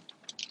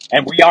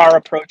 And we are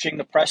approaching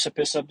the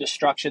precipice of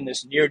destruction.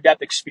 This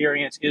near-death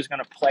experience is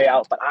going to play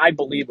out. But I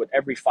believe with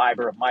every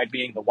fiber of my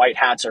being, the white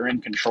hats are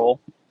in control.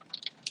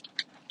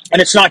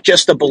 And it's not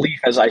just a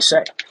belief, as I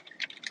say.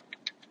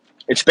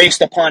 It's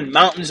based upon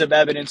mountains of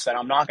evidence that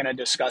I'm not going to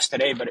discuss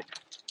today. But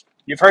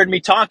you've heard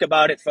me talk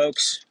about it,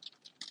 folks,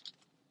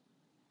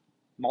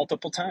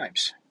 multiple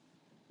times.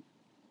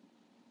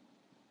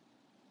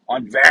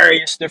 On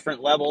various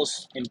different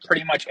levels, in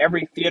pretty much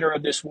every theater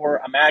of this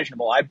war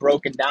imaginable, I've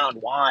broken down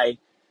why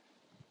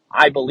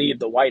I believe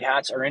the white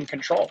hats are in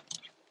control.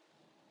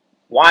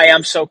 Why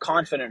I'm so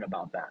confident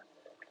about that.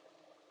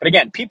 But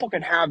again, people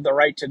can have the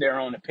right to their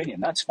own opinion.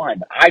 That's fine.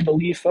 But I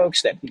believe,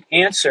 folks, that the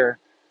answer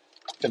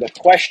to the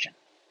question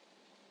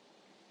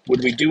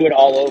Would we do it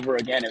all over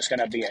again? It's going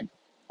to be an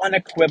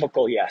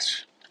unequivocal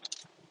yes.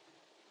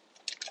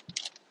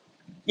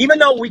 Even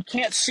though we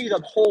can't see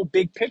the whole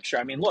big picture.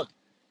 I mean, look,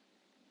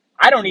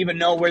 I don't even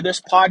know where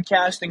this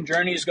podcasting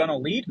journey is going to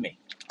lead me.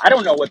 I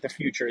don't know what the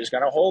future is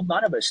going to hold.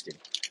 None of us do.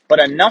 But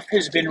enough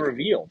has been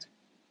revealed.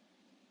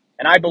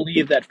 And I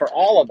believe that for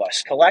all of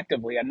us,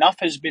 collectively, enough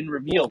has been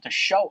revealed to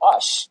show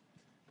us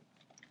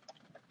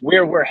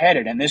where we're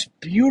headed in this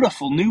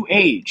beautiful new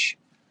age,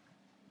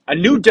 a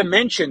new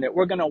dimension that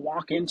we're going to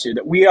walk into,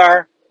 that we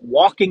are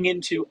walking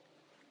into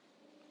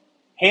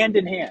hand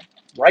in hand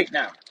right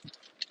now.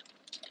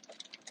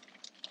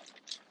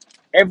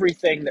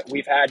 Everything that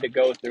we've had to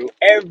go through,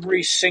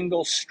 every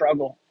single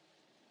struggle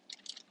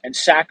and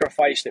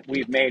sacrifice that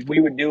we've made, we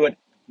would do it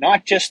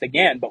not just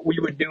again, but we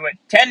would do it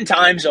 10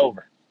 times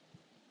over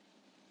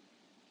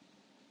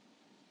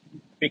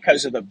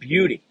because of the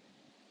beauty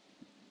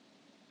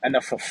and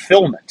the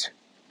fulfillment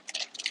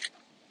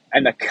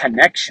and the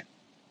connection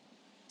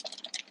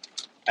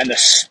and the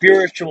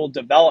spiritual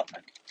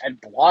development and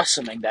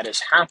blossoming that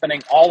is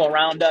happening all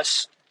around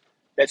us,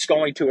 that's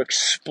going to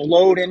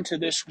explode into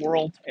this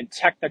world in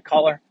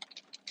technicolor.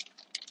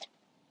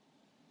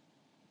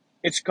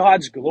 It's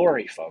God's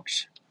glory,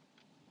 folks.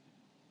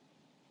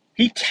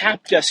 He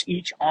tapped us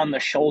each on the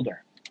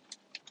shoulder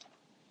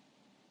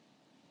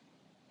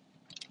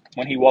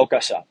when he woke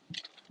us up.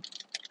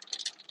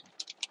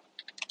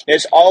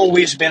 There's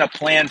always been a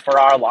plan for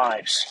our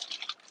lives.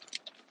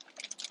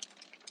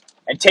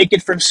 And take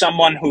it from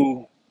someone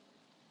who,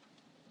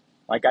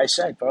 like I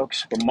said,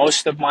 folks, for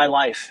most of my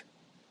life,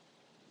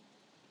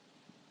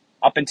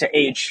 up into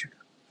age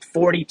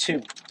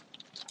 42,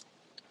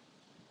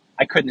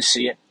 I couldn't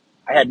see it.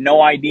 I had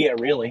no idea,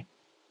 really,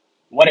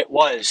 what it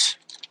was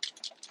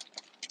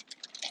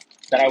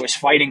that I was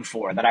fighting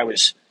for, that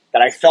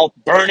I felt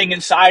burning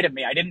inside of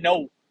me. I didn't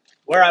know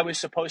where I was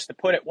supposed to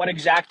put it, what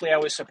exactly I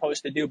was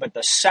supposed to do. But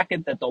the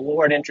second that the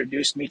Lord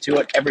introduced me to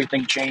it,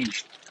 everything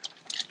changed.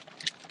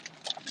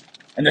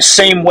 In the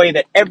same way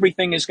that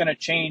everything is going to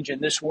change in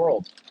this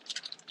world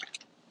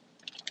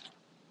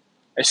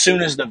as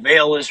soon as the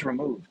veil is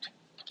removed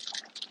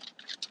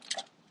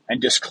and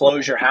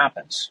disclosure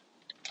happens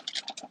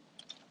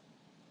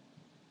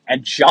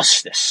and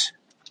justice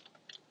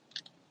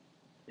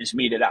is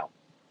meted out.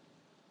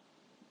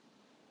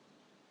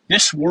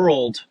 This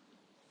world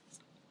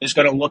is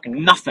going to look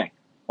nothing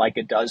like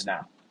it does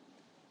now.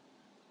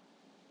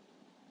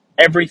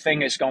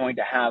 Everything is going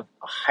to have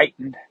a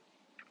heightened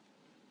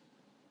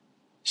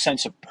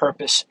sense of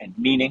purpose and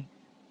meaning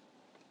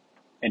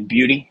and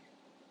beauty.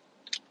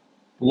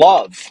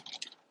 Love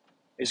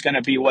is going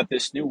to be what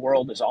this new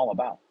world is all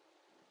about.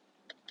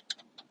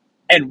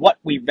 And what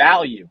we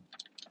value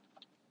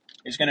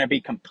is going to be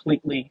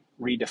completely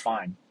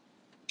redefined.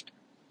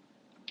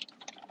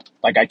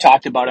 Like I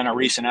talked about in a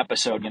recent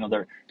episode,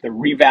 the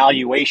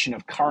revaluation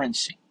of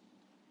currency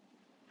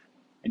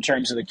in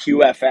terms of the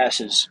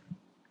QFS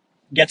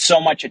gets so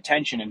much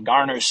attention and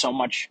garners so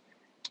much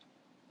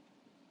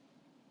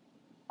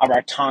of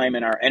our time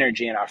and our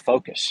energy and our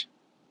focus.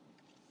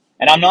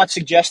 And I'm not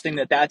suggesting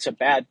that that's a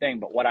bad thing,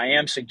 but what I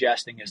am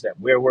suggesting is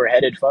that where we're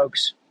headed,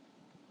 folks,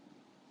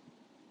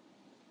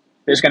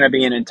 there's going to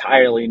be an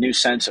entirely new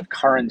sense of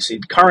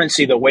currency.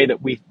 Currency, the way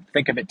that we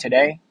think of it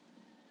today,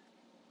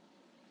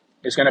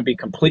 is going to be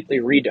completely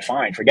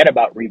redefined. Forget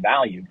about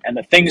revalued. And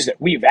the things that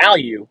we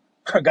value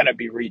are going to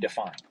be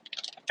redefined.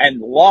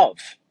 And love,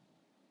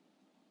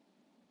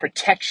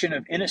 protection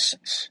of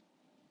innocence,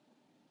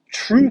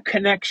 true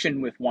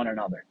connection with one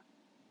another.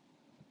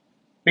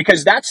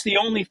 Because that's the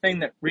only thing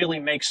that really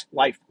makes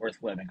life worth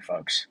living,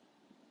 folks.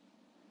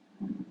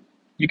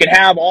 You can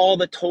have all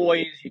the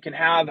toys, you can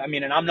have,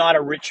 and I'm not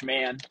a rich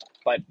man,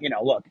 but,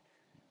 look,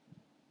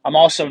 I'm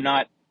also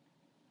not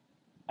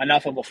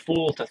enough of a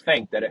fool to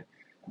think that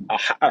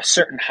a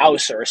certain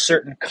house or a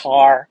certain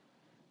car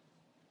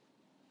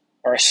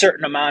or a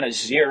certain amount of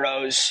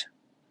zeros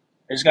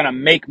is going to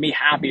make me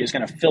happy, is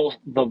going to fill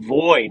the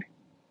void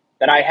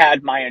that I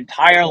had my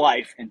entire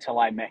life until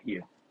I met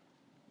you,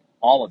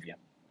 all of you.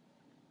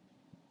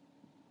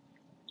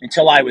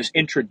 Until I was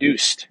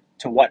introduced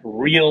to what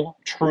real,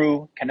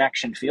 true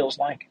connection feels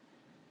like.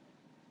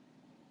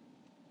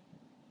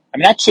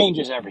 That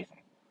changes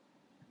everything.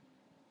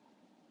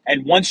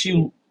 And once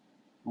you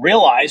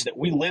realize that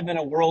we live in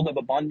a world of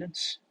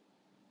abundance,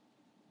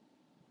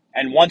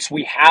 and once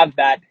we have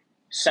that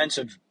sense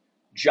of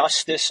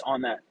justice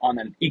on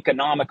an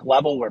economic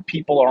level where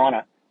people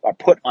are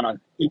put on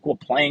an equal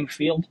playing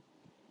field,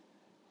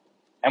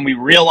 and we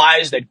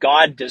realize that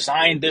God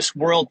designed this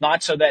world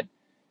not so that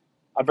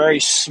a very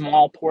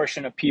small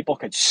portion of people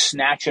could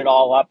snatch it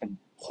all up and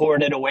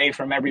hoard it away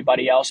from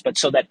everybody else, but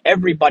so that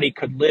everybody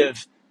could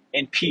live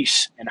in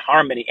peace and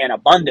harmony and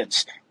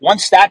abundance.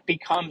 Once that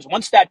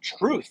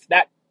truth,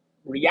 that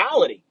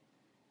reality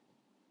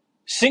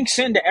sinks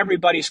into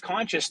everybody's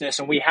consciousness,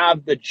 and we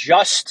have the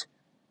just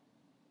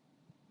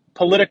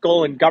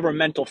political and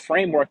governmental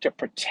framework to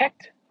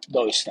protect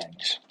those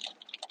things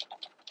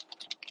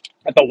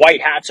that the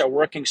white hats are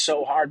working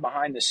so hard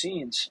behind the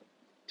scenes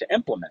to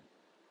implement.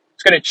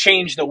 It's going to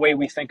change the way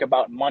we think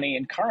about money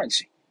and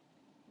currency,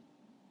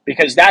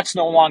 because that's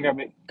no longer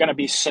going to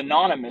be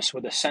synonymous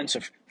with a sense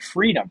of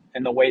freedom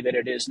in the way that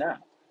it is now.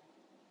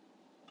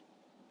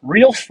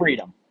 Real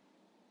freedom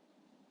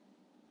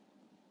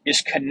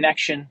is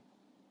connection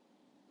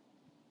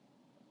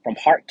from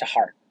heart to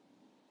heart.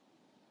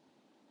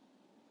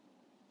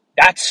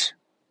 That's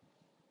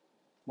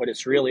what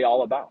it's really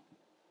all about.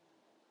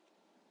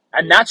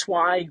 And that's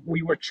why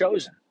we were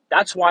chosen.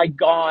 That's why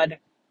God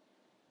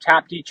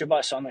tapped each of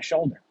us on the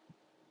shoulder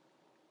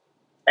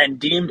and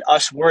deemed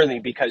us worthy,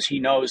 because he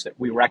knows that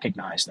we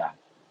recognize that.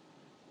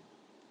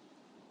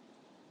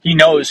 He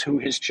knows who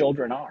his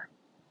children are.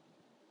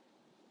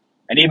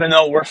 And even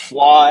though we're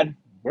flawed,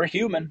 we're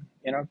human,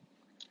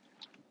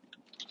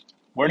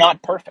 we're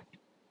not perfect.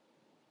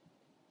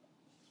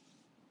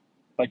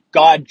 But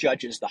God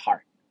judges the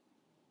heart.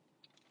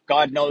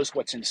 God knows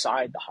what's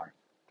inside the heart.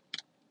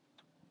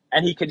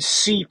 And he can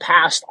see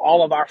past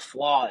all of our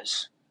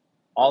flaws,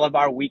 all of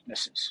our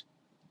weaknesses,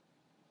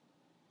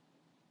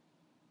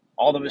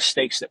 all the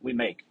mistakes that we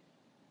make.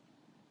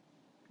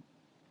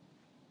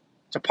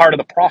 It's a part of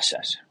the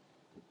process.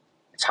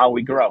 It's how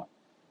we grow.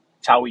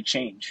 It's how we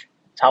change.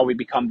 It's how we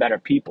become better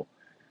people.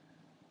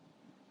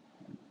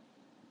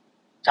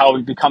 It's how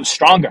we become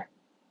stronger.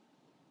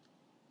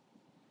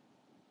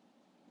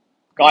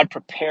 God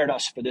prepared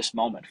us for this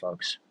moment,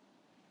 folks.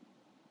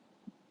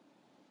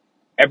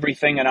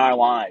 Everything in our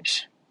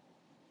lives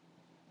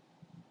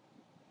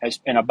has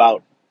been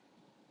about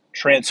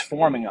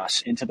transforming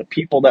us into the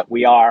people that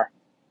we are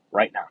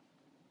right now.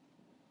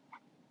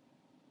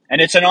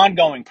 And it's an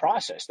ongoing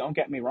process, don't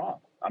get me wrong.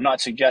 I'm not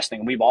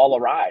suggesting we've all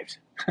arrived,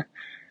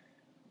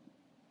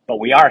 but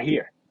we are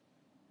here.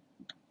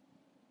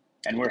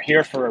 And we're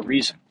here for a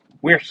reason.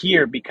 We're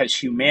here because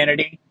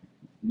humanity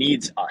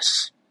needs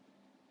us.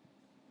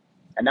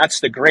 And that's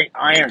the great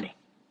irony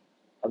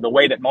of the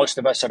way that most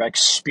of us have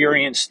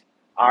experienced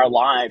our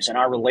lives and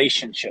our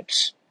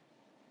relationships.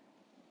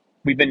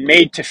 We've been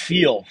made to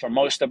feel for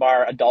most of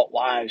our adult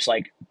lives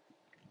like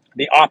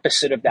the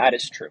opposite of that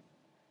is true.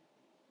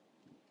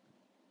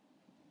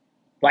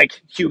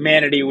 Like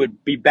humanity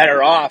would be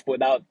better off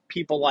without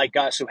people like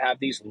us who have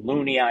these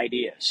loony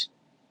ideas.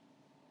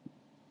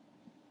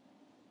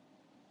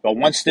 But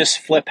once this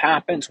flip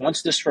happens,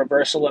 once this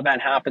reversal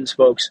event happens,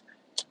 folks,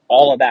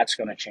 all of that's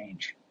going to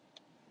change.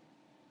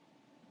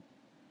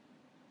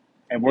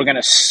 And we're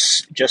going to,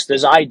 just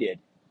as I did,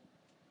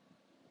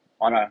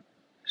 on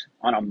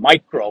a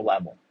micro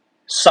level,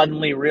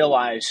 suddenly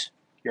realize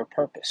your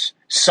purpose.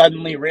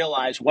 Suddenly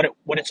realize what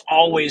it's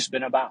always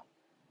been about.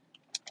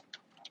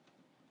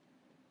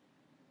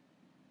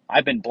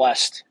 I've been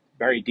blessed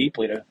very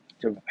deeply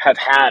to have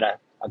had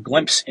a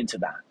glimpse into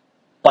that.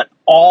 But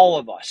all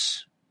of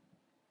us,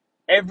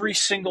 every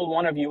single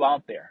one of you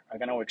out there, are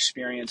going to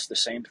experience the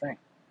same thing.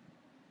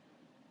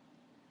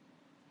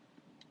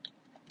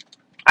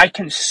 I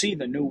can see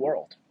the new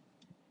world.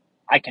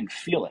 I can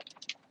feel it.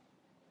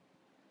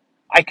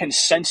 I can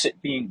sense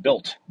it being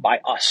built by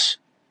us,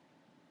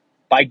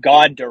 by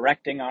God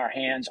directing our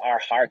hands, our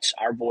hearts,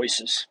 our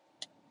voices,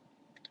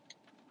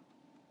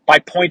 by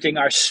pointing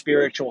our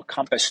spiritual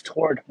compass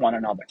toward one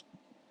another.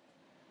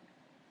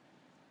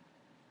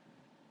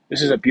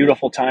 This is a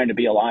beautiful time to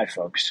be alive,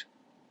 folks.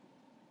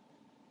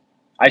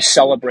 I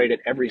celebrate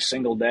it every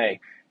single day,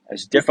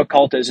 as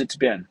difficult as it's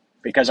been,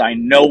 because I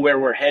know where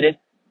we're headed,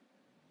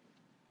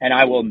 and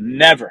I will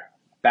never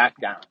back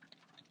down.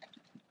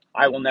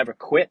 I will never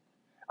quit.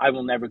 I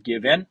will never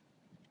give in.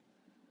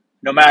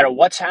 No matter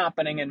what's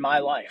happening in my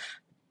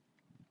life,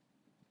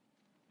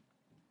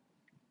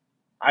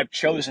 I've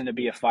chosen to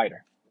be a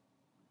fighter.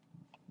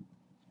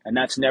 And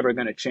that's never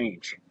going to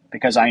change,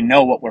 because I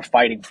know what we're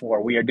fighting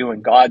for. We are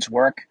doing God's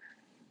work.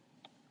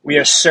 We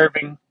are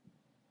serving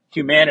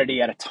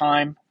humanity at a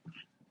time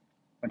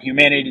when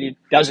humanity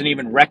doesn't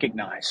even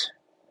recognize.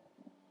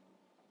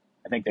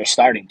 I think they're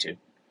starting to.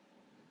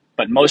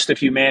 But most of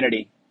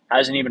humanity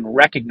hasn't even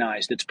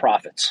recognized its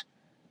prophets.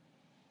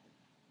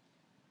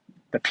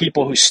 The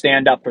people who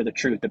stand up for the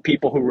truth, the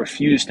people who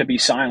refuse to be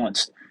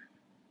silenced,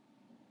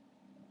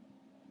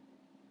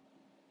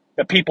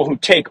 the people who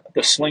take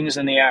the slings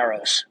and the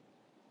arrows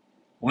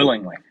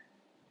willingly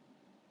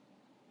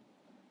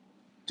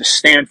to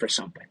stand for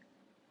something.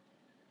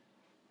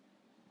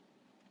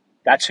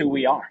 That's who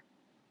we are.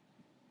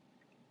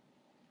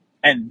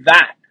 And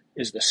that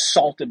is the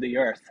salt of the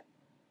earth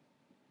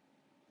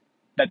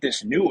that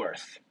this new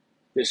earth,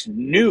 this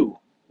new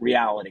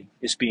reality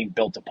is being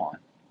built upon.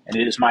 And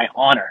it is my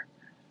honor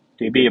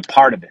to be a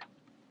part of it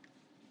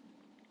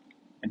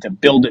and to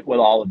build it with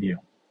all of you.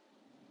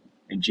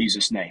 In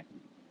Jesus' name.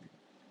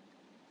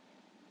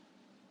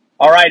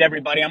 All right,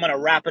 everybody, I'm going to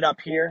wrap it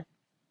up here.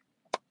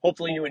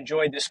 Hopefully you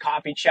enjoyed this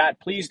coffee chat.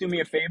 Please do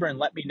me a favor and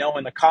let me know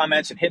in the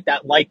comments and hit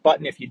that like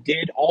button if you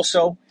did.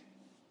 Also,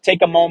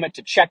 take a moment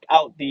to check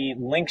out the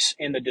links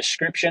in the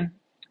description.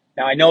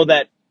 Now, I know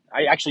that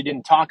I actually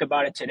didn't talk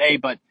about it today,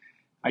 but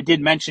I did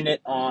mention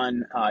it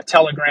on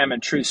Telegram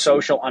and Truth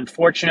Social.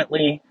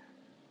 Unfortunately,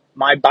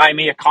 my Buy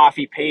Me a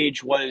Coffee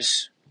page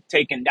was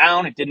taken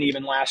down. It didn't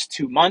even last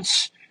 2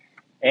 months.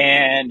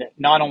 And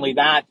not only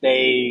that,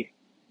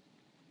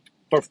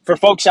 for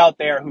folks out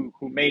there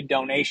who made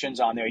donations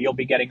on there, you'll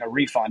be getting a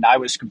refund. I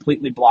was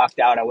completely blocked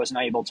out. I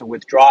wasn't able to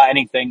withdraw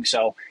anything.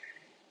 So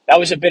that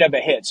was a bit of a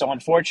hit. So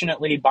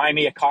unfortunately, Buy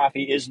Me a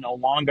Coffee is no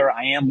longer.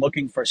 I am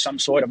looking for some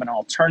sort of an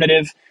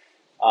alternative.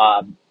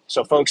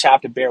 So folks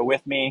have to bear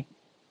with me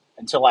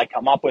until I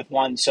come up with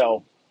one.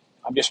 So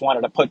I just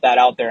wanted to put that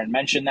out there and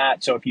mention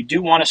that. So if you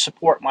do want to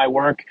support my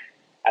work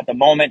at the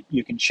moment,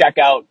 you can check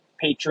out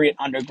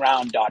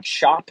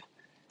patriotunderground.shop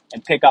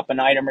and pick up an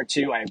item or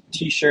two. I have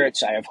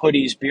t-shirts, I have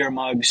hoodies, beer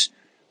mugs,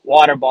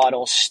 water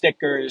bottles,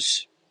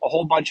 stickers, a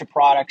whole bunch of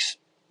products,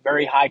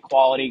 very high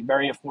quality,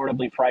 very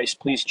affordably priced.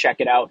 Please check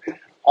it out.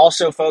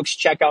 Also, folks,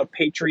 check out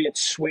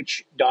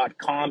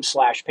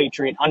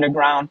patriotswitch.com/Patriot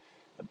Underground,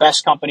 the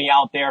best company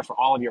out there for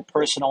all of your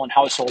personal and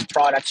household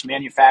products,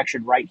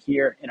 manufactured right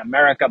here in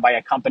America by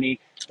a company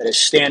that is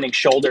standing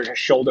shoulder to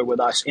shoulder with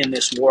us in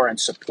this war and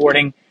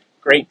supporting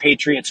great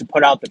patriots who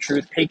put out the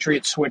truth.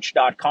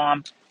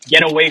 Patriotswitch.com.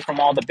 Get away from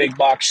all the big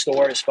box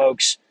stores,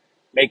 folks.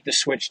 Make the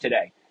switch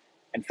today.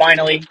 And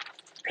finally,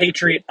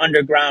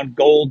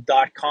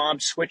 patriotundergroundgold.com.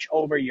 Switch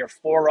over your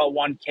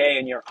 401k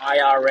and your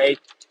IRA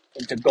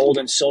into gold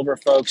and silver,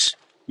 folks.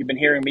 You've been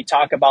hearing me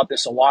talk about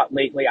this a lot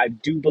lately. I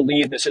do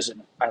believe this is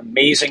an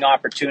amazing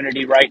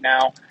opportunity right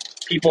now.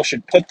 People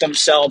should put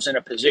themselves in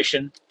a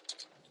position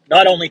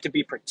not only to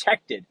be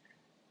protected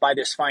by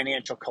this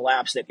financial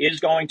collapse that is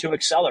going to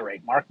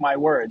accelerate, mark my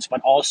words,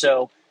 but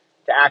also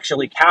to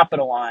actually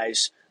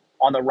capitalize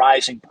on the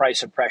rising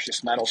price of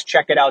precious metals.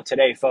 Check it out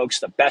today, folks.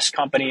 The best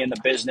company in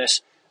the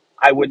business.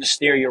 I wouldn't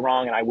steer you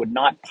wrong, and I would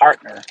not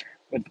partner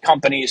with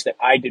companies that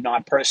I do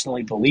not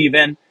personally believe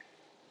in.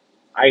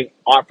 I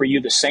offer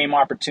you the same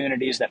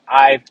opportunities that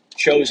I've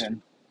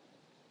chosen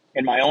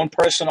in my own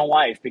personal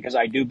life because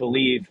I do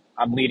believe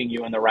I'm leading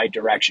you in the right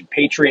direction.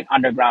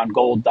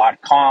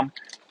 PatriotUndergroundGold.com.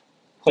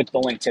 Click the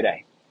link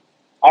today.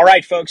 All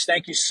right, folks,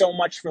 thank you so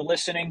much for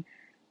listening.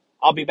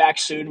 I'll be back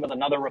soon with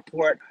another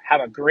report.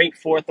 Have a great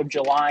 4th of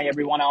July,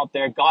 everyone out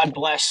there. God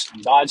bless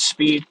and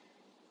Godspeed.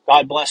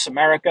 God bless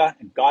America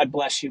and God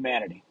bless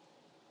humanity.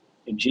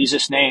 In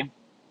Jesus' name,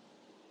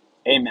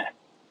 amen.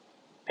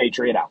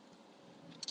 Patriot out.